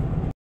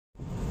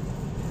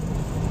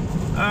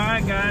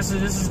 Alright guys, so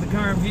this is the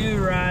current view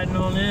riding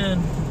on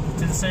in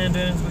to the sand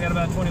dunes. We got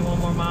about 21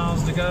 more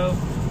miles to go.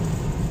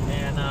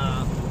 And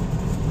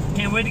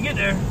can't wait to get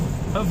there.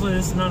 Hopefully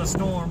this is not a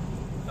storm.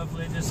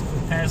 Hopefully it just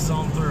passes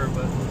on through,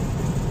 but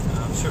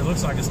I'm sure it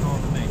looks like a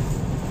storm to me.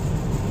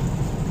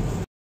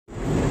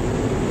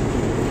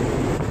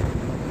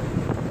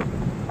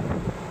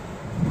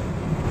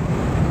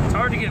 It's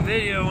hard to get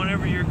video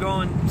whenever you're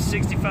going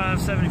 65,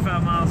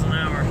 75 miles an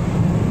hour.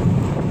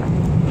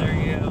 There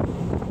you go.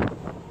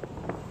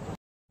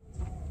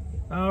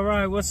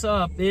 Alright, what's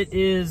up? It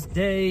is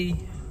day,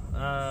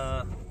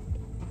 I'm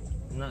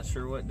not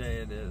sure what day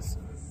it is.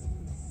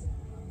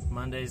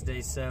 Monday's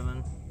day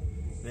 7,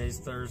 today's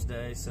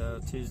Thursday,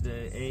 so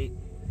Tuesday 8,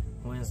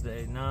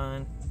 Wednesday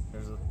 9,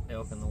 there's an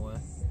elk in the way.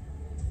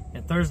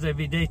 And Thursday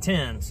be day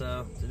 10,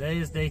 so today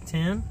is day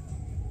 10.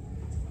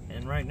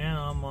 And right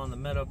now I'm on the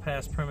Meadow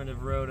Pass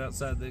Primitive Road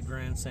outside the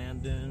Grand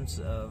Sand Dunes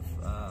of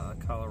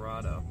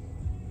Colorado.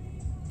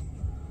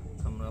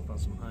 Coming up on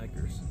some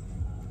hikers.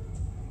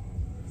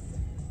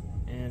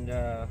 And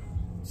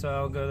so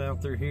I'll go down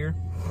through here.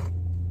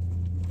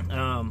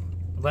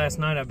 Last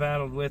night I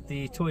battled with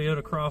the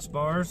Toyota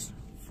crossbars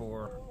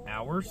for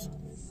hours.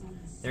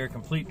 They're a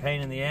complete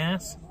pain in the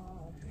ass.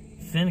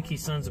 Finicky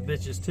sons of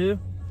bitches too.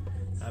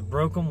 I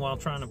broke them while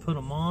trying to put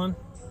them on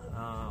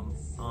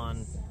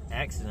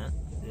accident.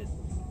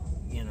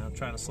 You know,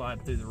 trying to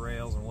slide through the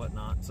rails and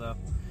whatnot. So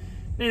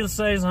needless to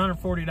say, it's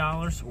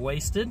 $140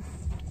 wasted.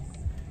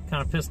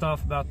 Kind of pissed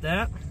off about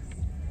that.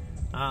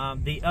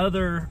 The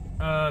other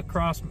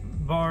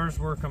crossbars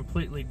were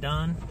completely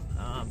done.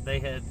 They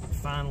had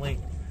finally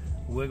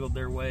wiggled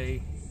their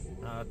way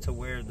to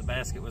where the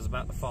basket was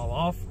about to fall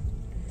off.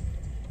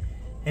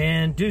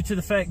 And due to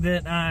the fact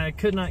that I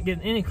could not get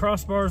any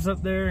crossbars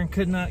up there and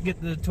could not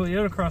get the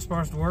Toyota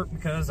crossbars to work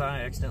because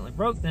I accidentally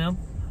broke them,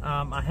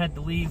 I had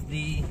to leave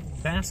the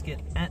basket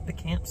at the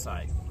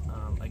campsite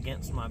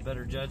against my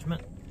better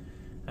judgment.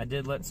 I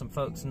did let some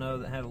folks know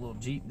that had a little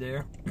Jeep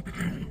there.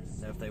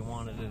 If they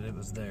wanted it, it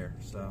was there.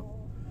 So,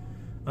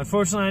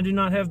 unfortunately, I do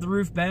not have the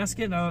roof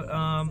basket.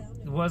 I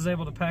was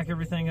able to pack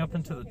everything up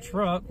into the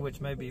truck,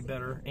 which may be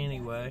better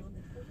anyway.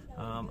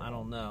 I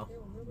don't know.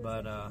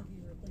 But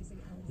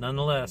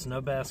nonetheless,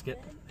 no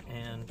basket.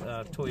 And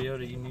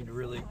Toyota, you need to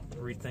really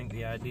rethink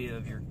the idea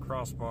of your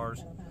crossbars,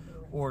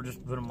 or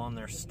just put them on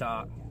their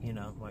stock, you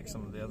know, like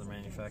some of the other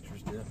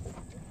manufacturers do.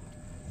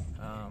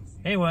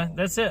 Anyway,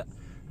 that's it.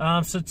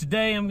 So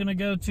today I'm going to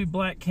go to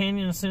Black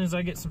Canyon as soon as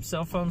I get some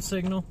cell phone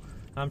signal.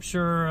 I'm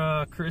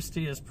sure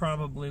Christy is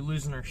probably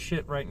losing her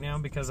shit right now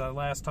because I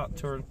last talked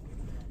to her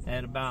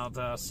at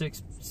about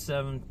 6,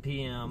 7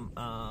 p.m.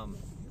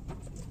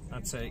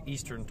 I'd say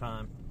Eastern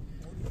time.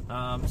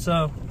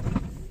 So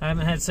I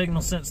haven't had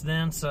signal since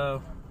then,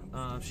 so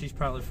she's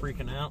probably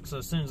freaking out. So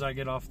as soon as I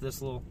get off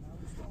this little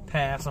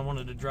pass, I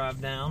wanted to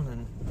drive down,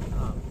 and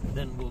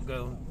then we'll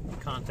go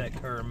contact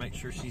her and make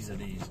sure she's at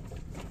ease.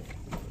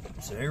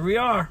 So here we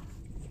are.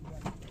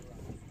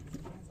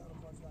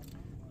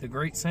 The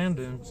Great Sand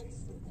Dunes.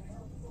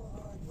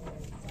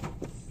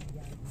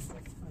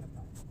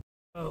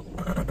 So,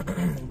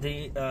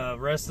 the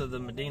rest of the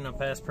Medina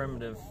Pass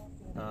Primitive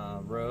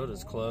Road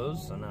is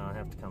closed, so now I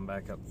have to come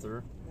back up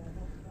through.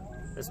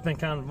 It's been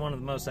kind of one of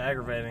the most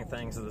aggravating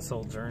things of this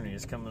whole journey,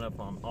 is coming up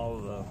on all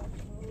of the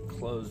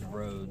closed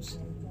roads.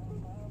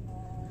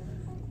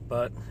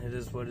 But it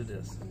is what it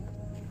is.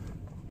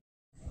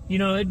 You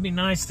know, it'd be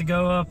nice to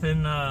go up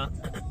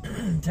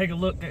and take a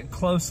look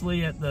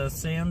closely at the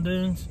sand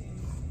dunes.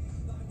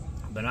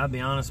 But I'll be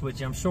honest with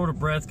you, I'm short of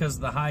breath because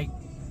of the height.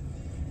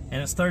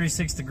 And it's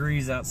 36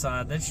 degrees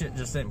outside. That shit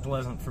just ain't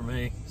pleasant for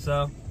me.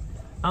 So,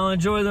 I'll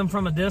enjoy them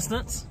from a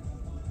distance.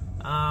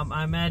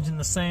 I imagine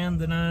the sand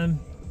that I'm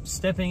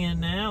stepping in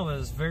now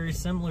is very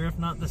similar, if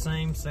not the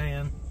same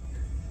sand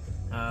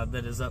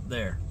that is up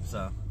there.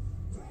 So,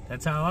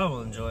 that's how I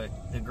will enjoy it,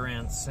 the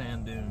Grand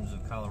Sand Dunes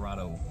of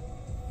Colorado.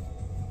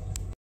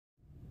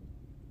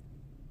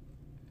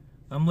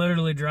 I'm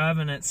literally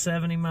driving at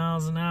 70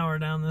 miles an hour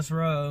down this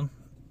road,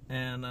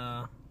 and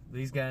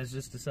these guys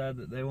just decided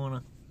that they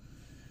want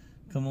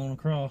to come on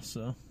across,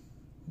 so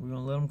we're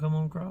going to let them come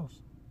on across.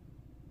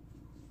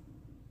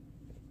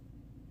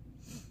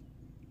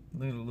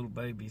 Look at the little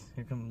babies.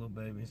 Here come the little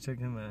babies. Check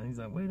him out. He's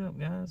like, wait up,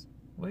 guys.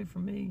 Wait for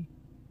me.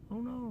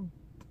 Oh, no.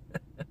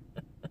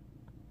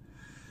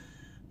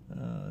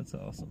 That's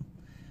awesome.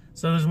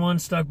 So there's one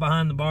stuck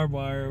behind the barbed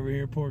wire over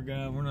here. Poor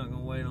guy. We're not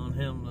going to wait on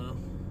him, though.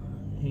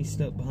 He's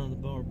stuck behind the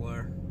barbed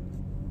wire.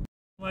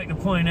 I'd like to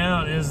point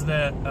out is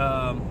that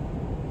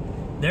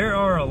there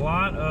are a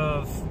lot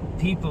of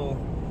people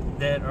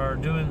that are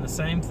doing the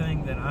same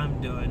thing that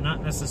I'm doing,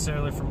 not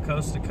necessarily from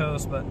coast to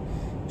coast, but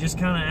just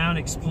kind of out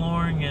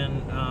exploring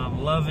and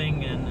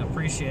loving and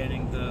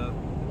appreciating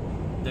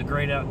the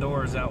great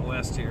outdoors out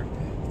west here.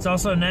 It's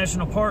also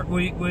National Park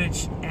Week,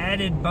 which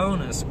added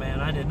bonus, man.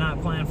 I did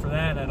not plan for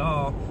that at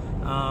all,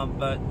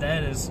 but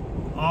that is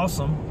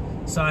awesome.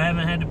 So I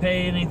haven't had to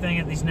pay anything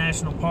at these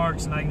national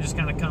parks, and I can just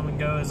kind of come and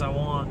go as I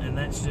want, and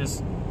that's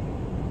just,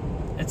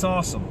 it's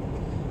awesome.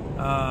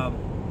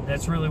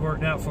 That's really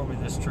worked out for me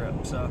this trip.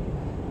 So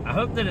I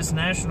hope that it's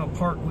National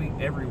Park Week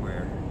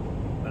everywhere,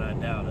 but I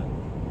doubt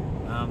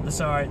it.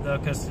 That's all right though,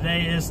 because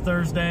today is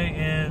Thursday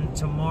and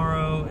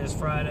tomorrow is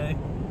Friday.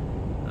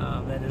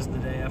 That is the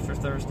day after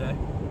Thursday.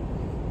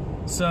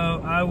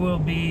 So I will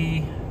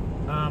be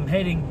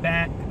heading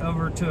back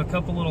over to a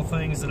couple little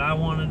things that I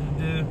wanted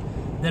to do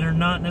that are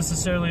not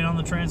necessarily on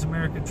the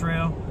Trans-America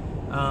Trail.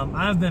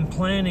 I've been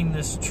planning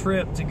this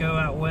trip to go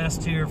out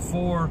west here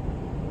for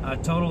a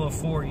total of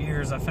 4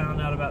 years. I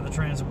found out about the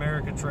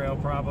Trans-America Trail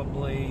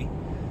probably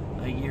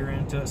a year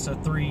into it, so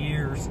 3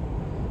 years.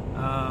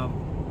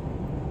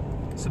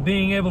 So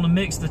being able to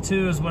mix the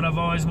two is what I've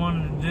always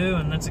wanted to do,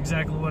 and that's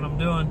exactly what I'm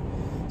doing.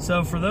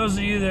 So for those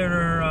of you that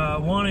are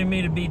wanting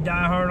me to be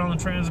diehard on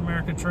the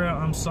Trans-America Trail,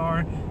 I'm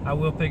sorry. I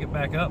will pick it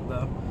back up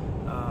though,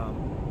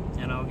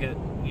 and I'll get,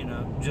 you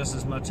know, just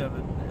as much of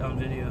it on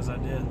video as I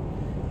did.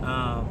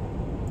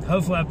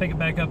 Hopefully I pick it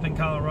back up in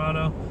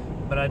Colorado,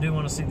 but I do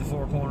want to see the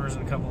Four Corners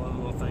and a couple other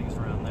little things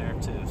around there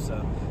too.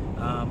 So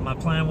my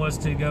plan was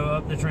to go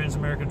up the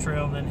Trans-America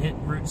Trail and then hit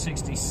Route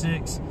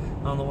 66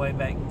 on the way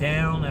back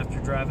down after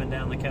driving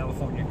down the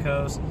California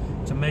coast.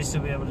 So I may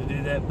still be able to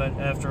do that, but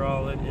after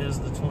all, it is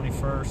the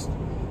 21st,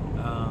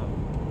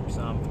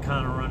 so I'm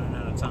kind of running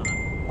out of time.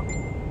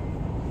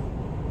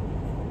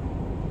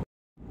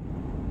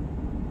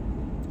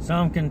 So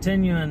I'm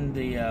continuing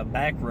the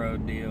back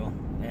road deal,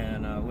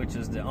 and which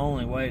is the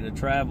only way to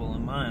travel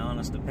in my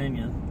honest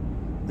opinion.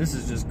 This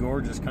is just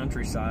gorgeous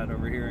countryside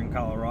over here in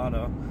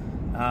Colorado.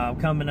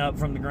 Coming up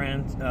from the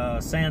Grand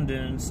Sand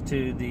Dunes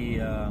to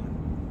the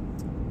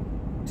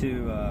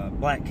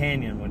Black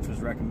Canyon, which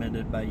was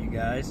recommended by you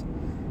guys,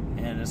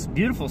 and it's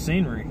beautiful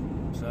scenery.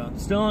 So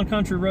still on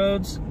country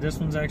roads. This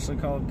one's actually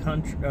called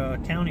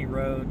County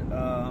Road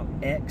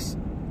X.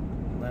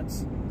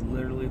 That's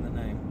literally the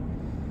name.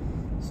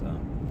 So,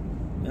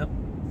 yep,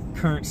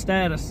 current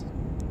status.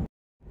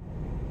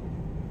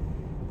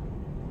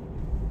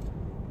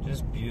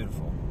 Just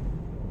beautiful.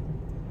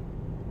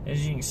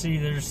 As you can see,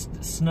 there's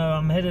snow.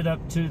 I'm headed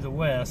up to the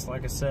west,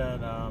 like I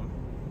said,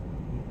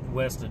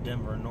 west of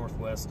Denver,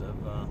 northwest of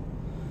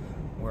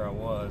where I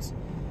was,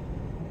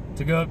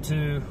 to go up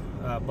to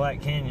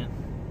Black Canyon.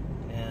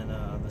 And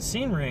the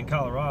scenery in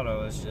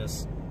Colorado is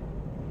just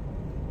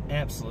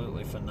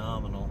absolutely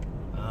phenomenal.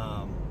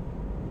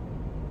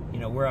 You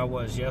know, where I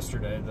was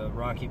yesterday, the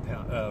Rocky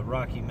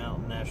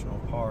Mountain National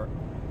Park,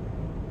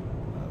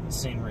 the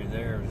scenery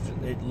there,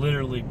 it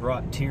literally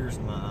brought tears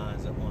to my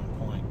eyes at one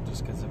point,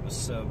 just because it was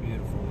so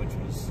beautiful, which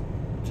was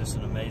just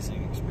an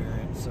amazing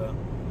experience. So,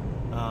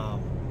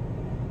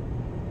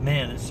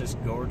 man, it's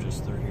just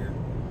gorgeous through here,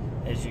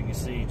 as you can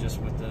see,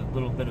 just with the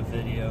little bit of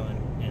video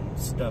and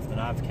stuff that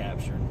I've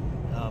captured.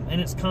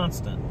 And it's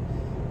constant.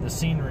 The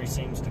scenery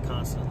seems to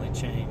constantly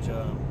change.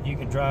 You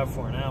can drive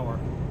for an hour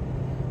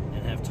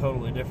and have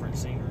totally different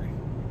scenery.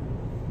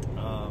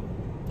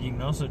 You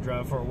can also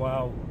drive for a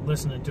while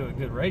listening to a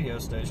good radio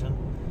station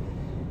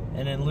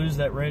and then lose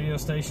that radio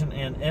station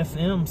and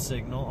FM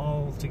signal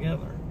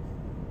altogether,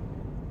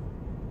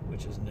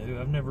 which is new.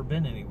 I've never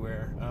been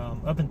anywhere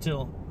up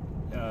until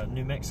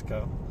New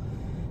Mexico.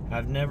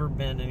 I've never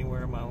been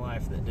anywhere in my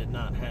life that did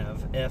not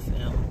have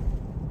FM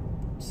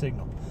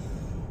signal.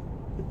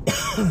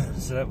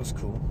 So that was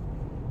cool.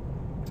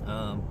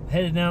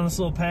 Headed down this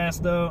little pass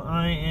though.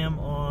 I am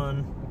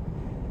on,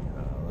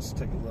 let's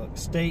take a look,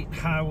 State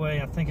Highway,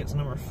 I think it's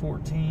number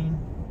 14,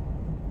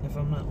 if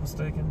I'm not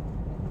mistaken.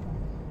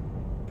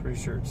 Pretty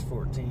sure it's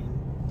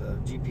 14. The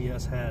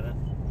GPS had it.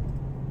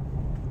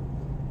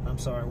 I'm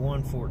sorry,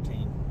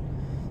 114.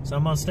 So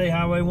I'm on State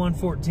Highway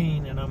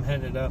 114 and I'm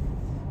headed up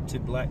to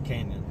Black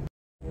Canyon.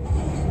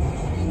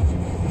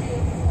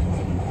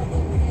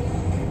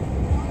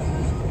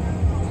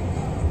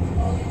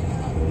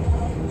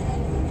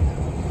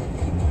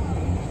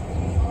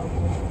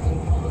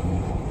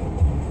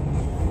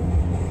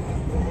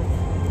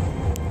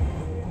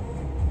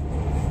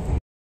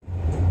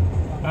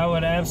 I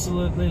would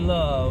absolutely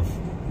love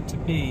to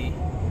be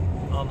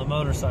on the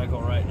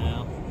motorcycle right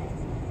now.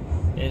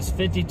 It's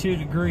 52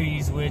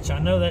 degrees, which I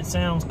know that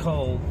sounds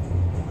cold,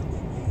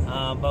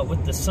 but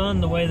with the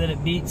sun the way that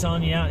it beats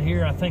on you out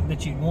here, I think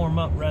that you'd warm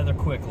up rather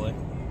quickly.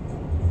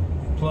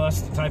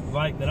 Plus, the type of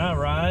bike that I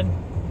ride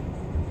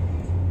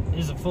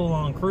is a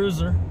full-on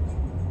cruiser,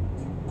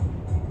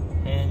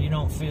 and you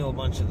don't feel a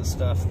bunch of the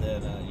stuff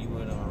that you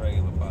would on a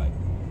regular bike.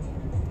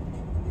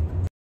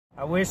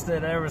 I wish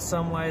that there was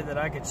some way that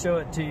I could show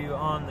it to you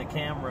on the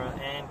camera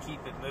and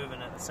keep it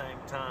moving at the same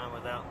time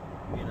without,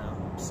 you know,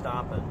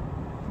 stopping.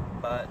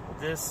 But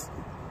this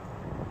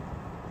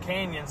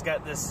canyon's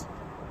got this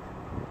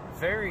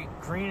very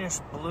greenish,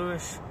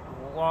 bluish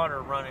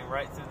water running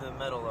right through the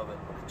middle of it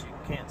that you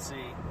can't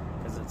see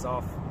because it's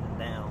off and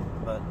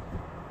down, but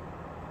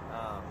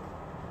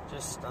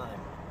just stunning.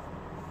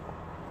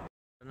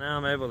 Now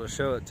I'm able to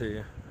show it to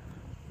you.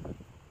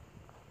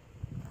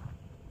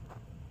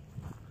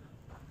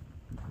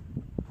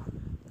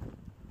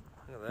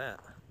 Look at that.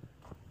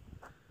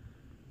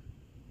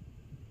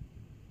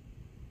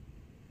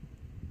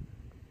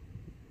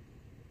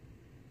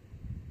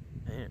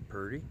 Ain't it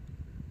pretty?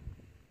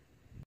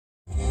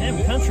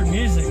 Damn, country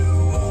music.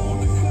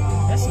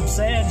 That's some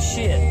sad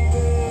shit.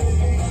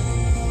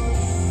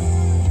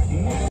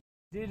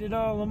 Did it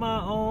all on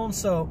my own,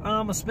 so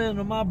I'ma spend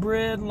on my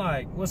bread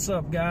like, what's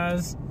up,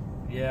 guys?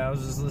 Yeah, I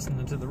was just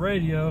listening to the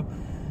radio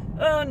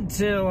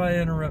until I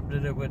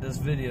interrupted it with this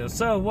video.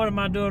 So what am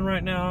I doing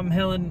right now? I'm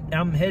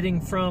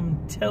heading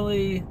from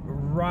Telluride,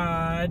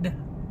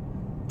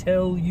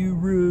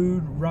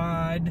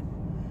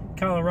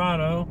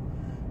 Colorado,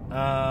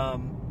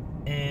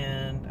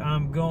 and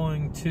I'm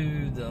going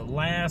to the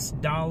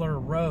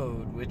 $1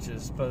 Road, which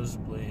is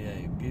supposedly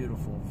a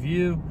beautiful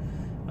view.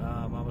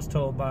 I was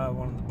told by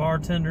one of the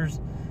bartenders.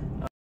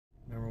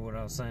 Remember what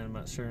I was saying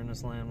about sharing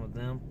this land with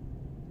them?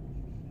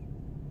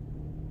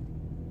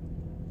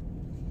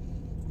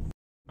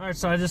 All right,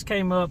 so I just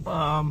came up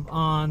I'm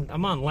on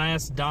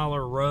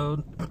 $1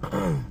 Road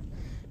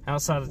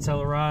outside of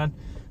Telluride.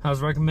 I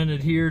was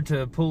recommended here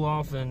to pull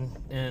off and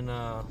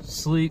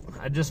sleep.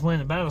 I just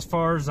went about as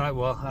far as I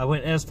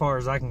went as far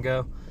as I can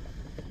go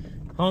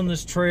on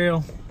this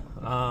trail.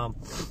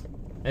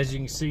 As you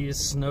can see, it's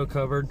snow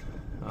covered.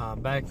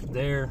 Back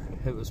there,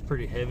 it was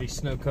pretty heavy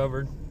snow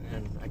covered,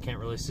 and I can't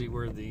really see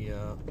where the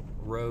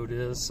road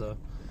is, so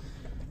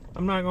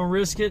I'm not gonna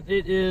risk it.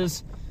 It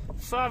is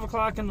 5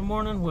 o'clock in the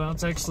morning. Well,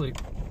 it's actually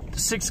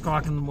 6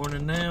 o'clock in the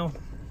morning now.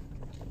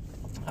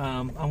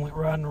 I went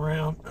riding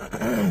around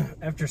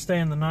after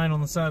staying the night on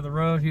the side of the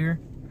road here.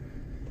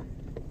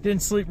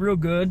 Didn't sleep real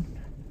good,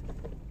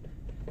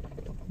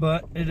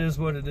 but it is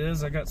what it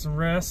is. I got some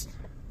rest,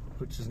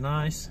 which is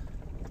nice.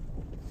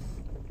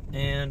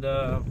 And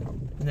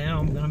now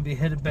I'm going to be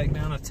headed back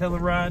down to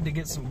Telluride to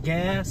get some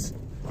gas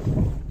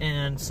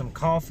and some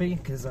coffee,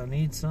 because I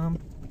need some.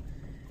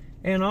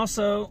 And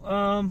also,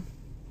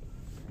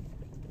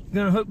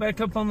 going to hook back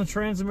up on the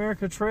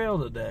Trans-America Trail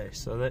today,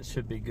 so that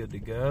should be good to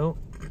go.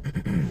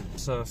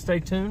 So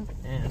stay tuned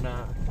and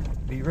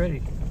be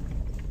ready.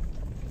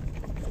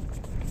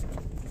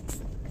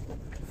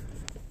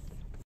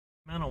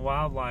 The amount of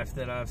wildlife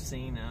that I've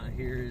seen out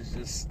here is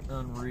just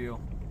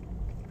unreal.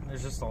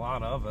 There's just a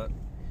lot of it.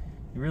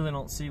 You really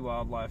don't see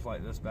wildlife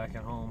like this back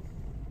at home.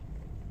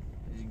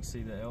 As you can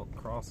see the elk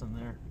crossing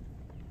there.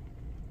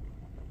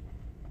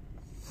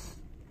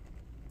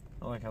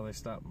 I like how they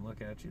stop and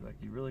look at you like,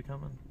 you really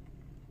coming?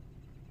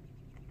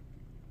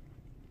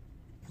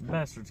 These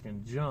bastards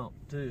can jump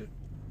too.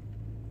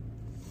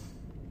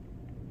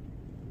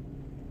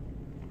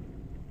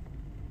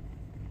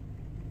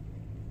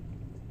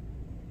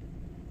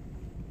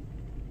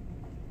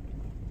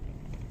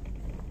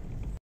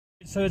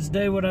 So it's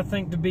day what I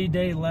think to be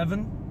day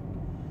 11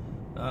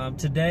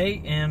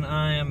 today, and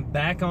I am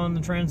back on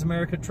the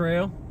Trans-America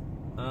Trail.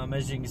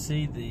 As you can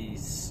see, the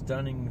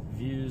stunning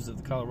views of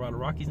the Colorado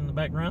Rockies in the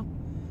background.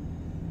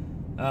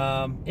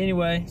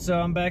 Anyway, so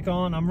I'm back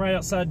on. I'm right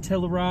outside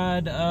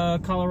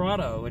Telluride,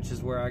 Colorado, which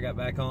is where I got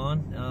back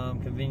on,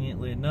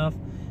 conveniently enough.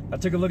 I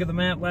took a look at the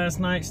map last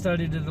night,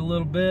 studied it a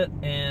little bit,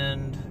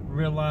 and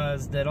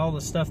realized that all the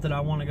stuff that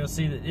I want to go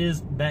see that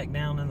is back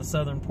down in the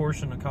southern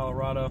portion of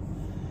Colorado,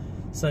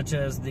 such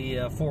as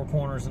the Four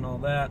Corners and all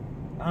that,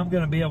 I'm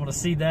going to be able to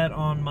see that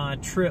on my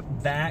trip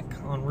back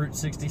on Route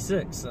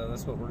 66. So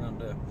that's what we're going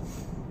to do.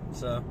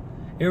 So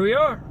here we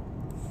are,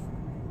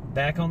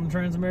 back on the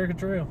Trans-America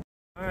Trail.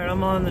 All right,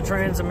 I'm on the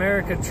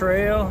Trans-America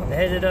Trail,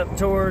 headed up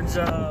towards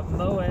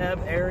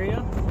Moab area.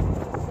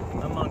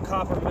 I'm on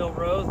Copper Mill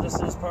Road. This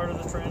is part of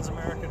the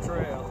Trans-America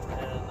Trail,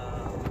 and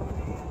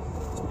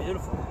it's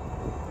beautiful.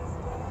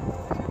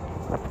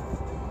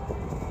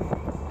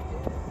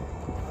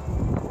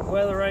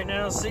 Weather right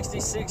now is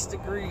 66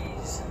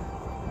 degrees.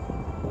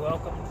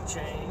 Welcome to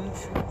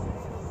change.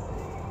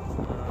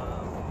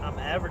 I'm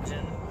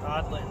averaging,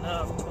 oddly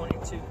enough,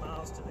 22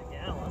 miles to the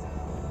gallon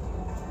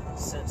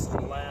since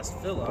the last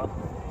fill up.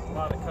 A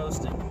lot of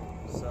coasting,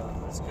 so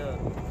that's good.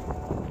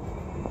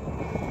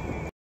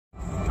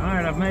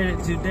 Alright, I've made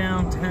it to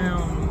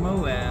downtown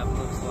Moab,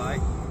 looks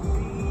like.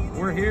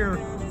 We're here.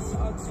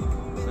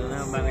 So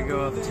now I'm about to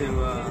go up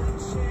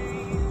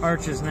to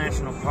Arches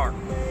National Park.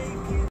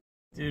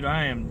 Dude,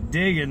 I am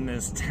digging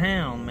this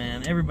town,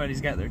 man. Everybody's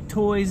got their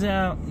toys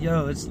out.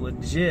 Yo, it's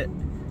legit.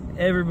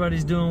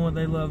 Everybody's doing what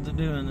they love to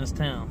do in this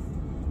town.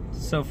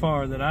 So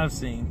far that I've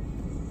seen.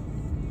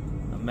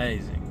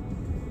 Amazing.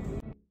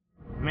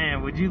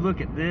 Man, would you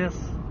look at this?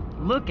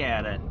 Look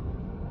at it.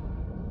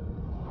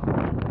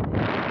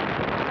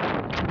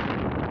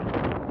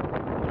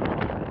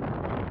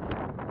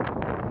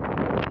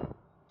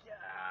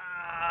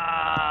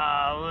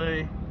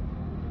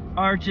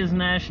 Arches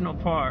National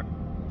Park.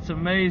 It's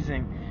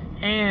amazing.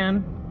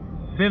 And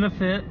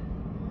benefit,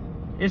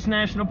 it's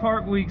National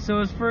Park Week, so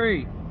it's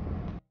free.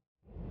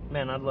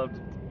 Man, I'd love to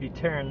be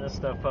tearing this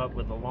stuff up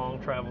with a long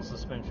travel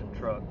suspension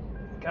truck.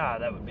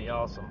 God, that would be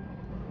awesome.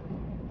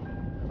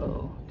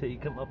 Oh, till you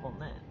come up on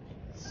that.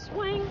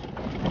 Swing!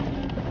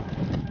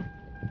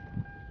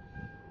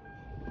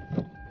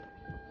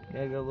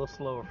 Gotta go a little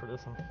slower for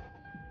this one.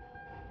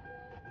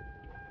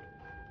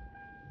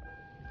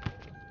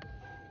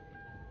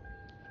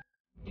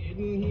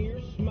 Didn't hear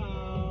a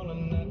smile,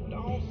 and that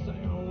don't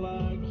sound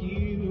like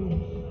you.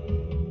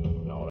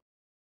 No.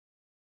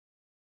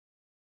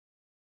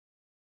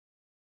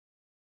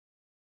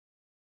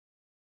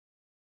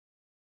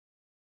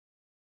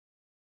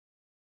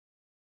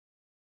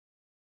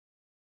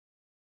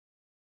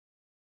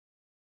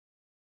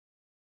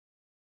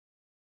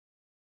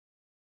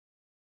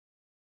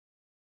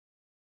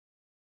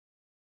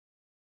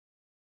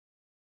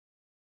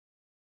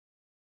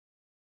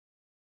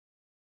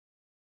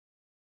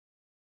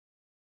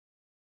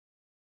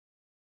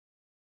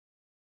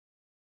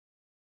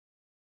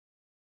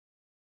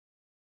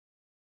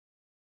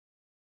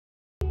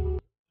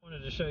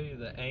 Wanted to show you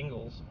the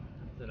angles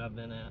that I've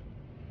been at.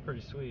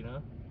 Pretty sweet, huh?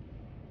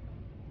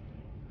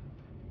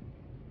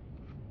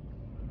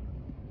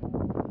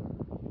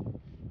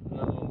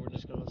 No, we're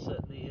just gonna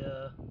set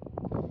the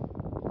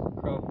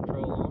crawl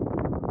control on.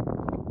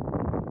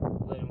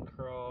 Let him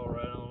crawl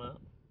right on up.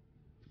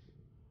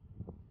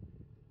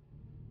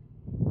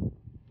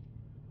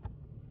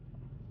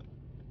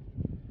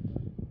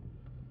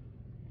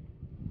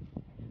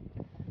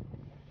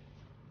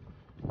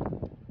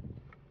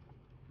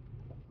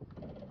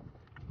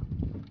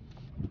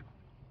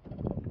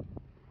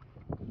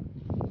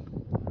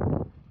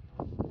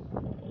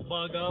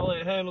 By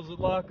golly, it handles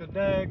it like a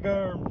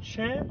daggum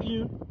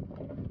champion.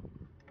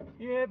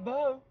 Yeah,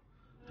 Bo.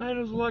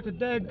 Handles it like a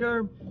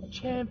daggum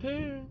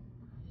champion.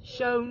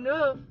 Sure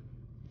enough.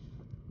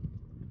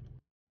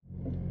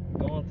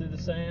 Going through the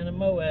sand in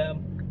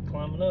Moab,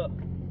 climbing up.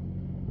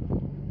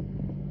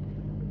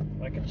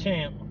 Like a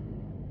champ.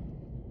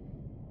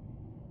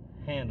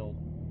 Handled.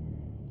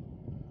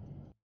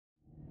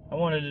 I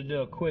wanted to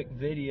do a quick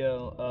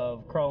video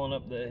of crawling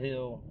up the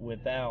hill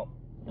without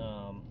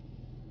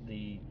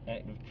the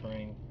active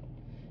terrain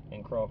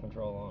and crawl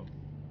control on.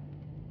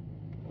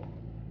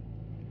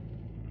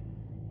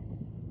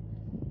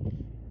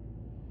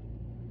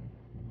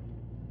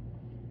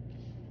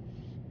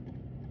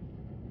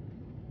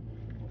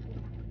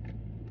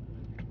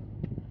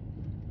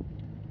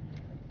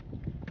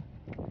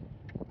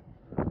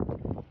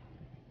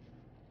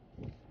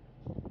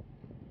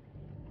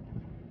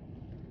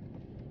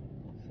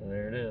 So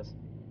there it is.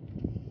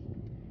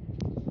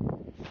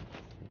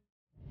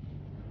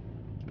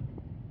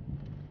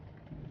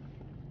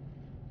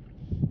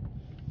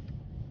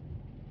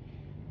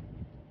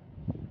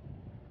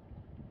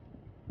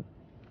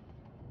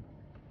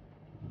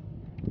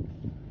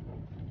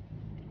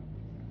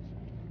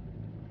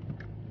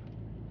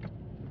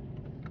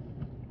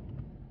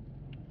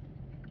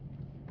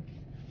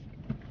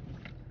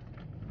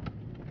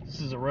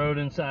 This is a road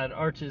inside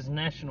Arches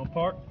National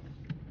Park.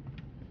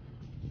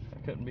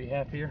 I couldn't be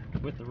happier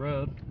with the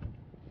road.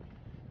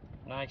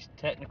 Nice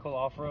technical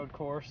off-road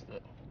course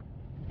that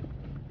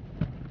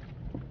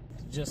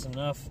is just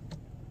enough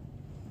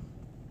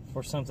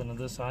for something of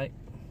this height.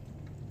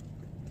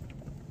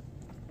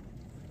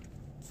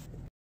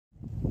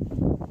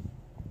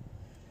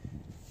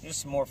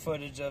 Just some more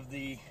footage of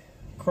the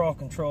crawl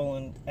control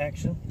in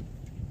action.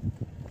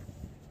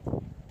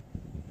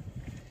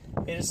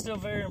 It is still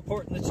very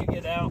important that you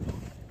get out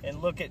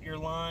and look at your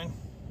line.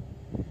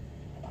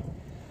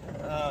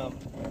 I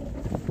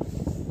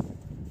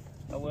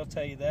will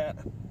tell you that,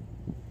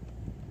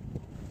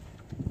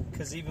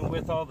 because even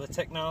with all the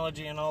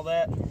technology and all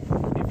that,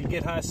 if you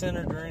get high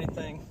centered or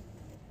anything,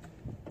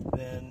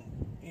 then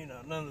you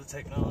know none of the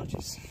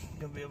technology's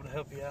gonna be able to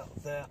help you out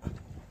with that.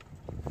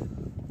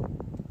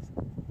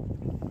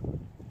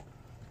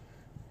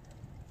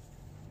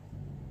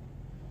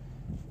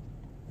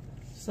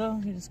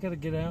 So you just got to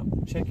get out,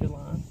 check your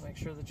line, make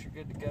sure that you're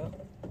good to go,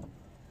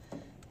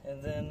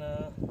 and then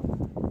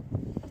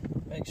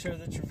make sure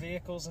that your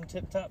vehicle's in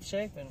tip-top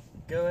shape and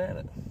go at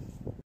it.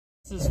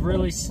 This is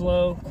really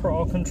slow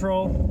crawl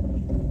control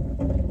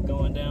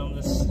going down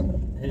this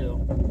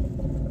hill.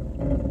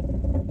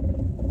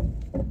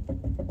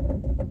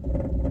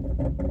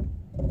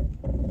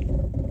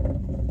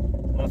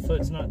 My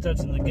foot's not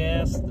touching the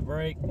gas, the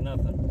brake,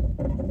 nothing.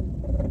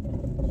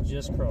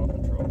 Just crawl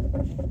control.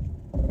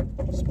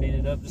 Speed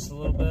it up just a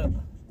little bit.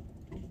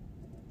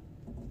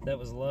 That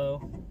was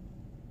low.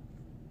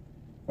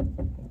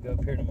 Go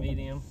up here to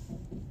medium.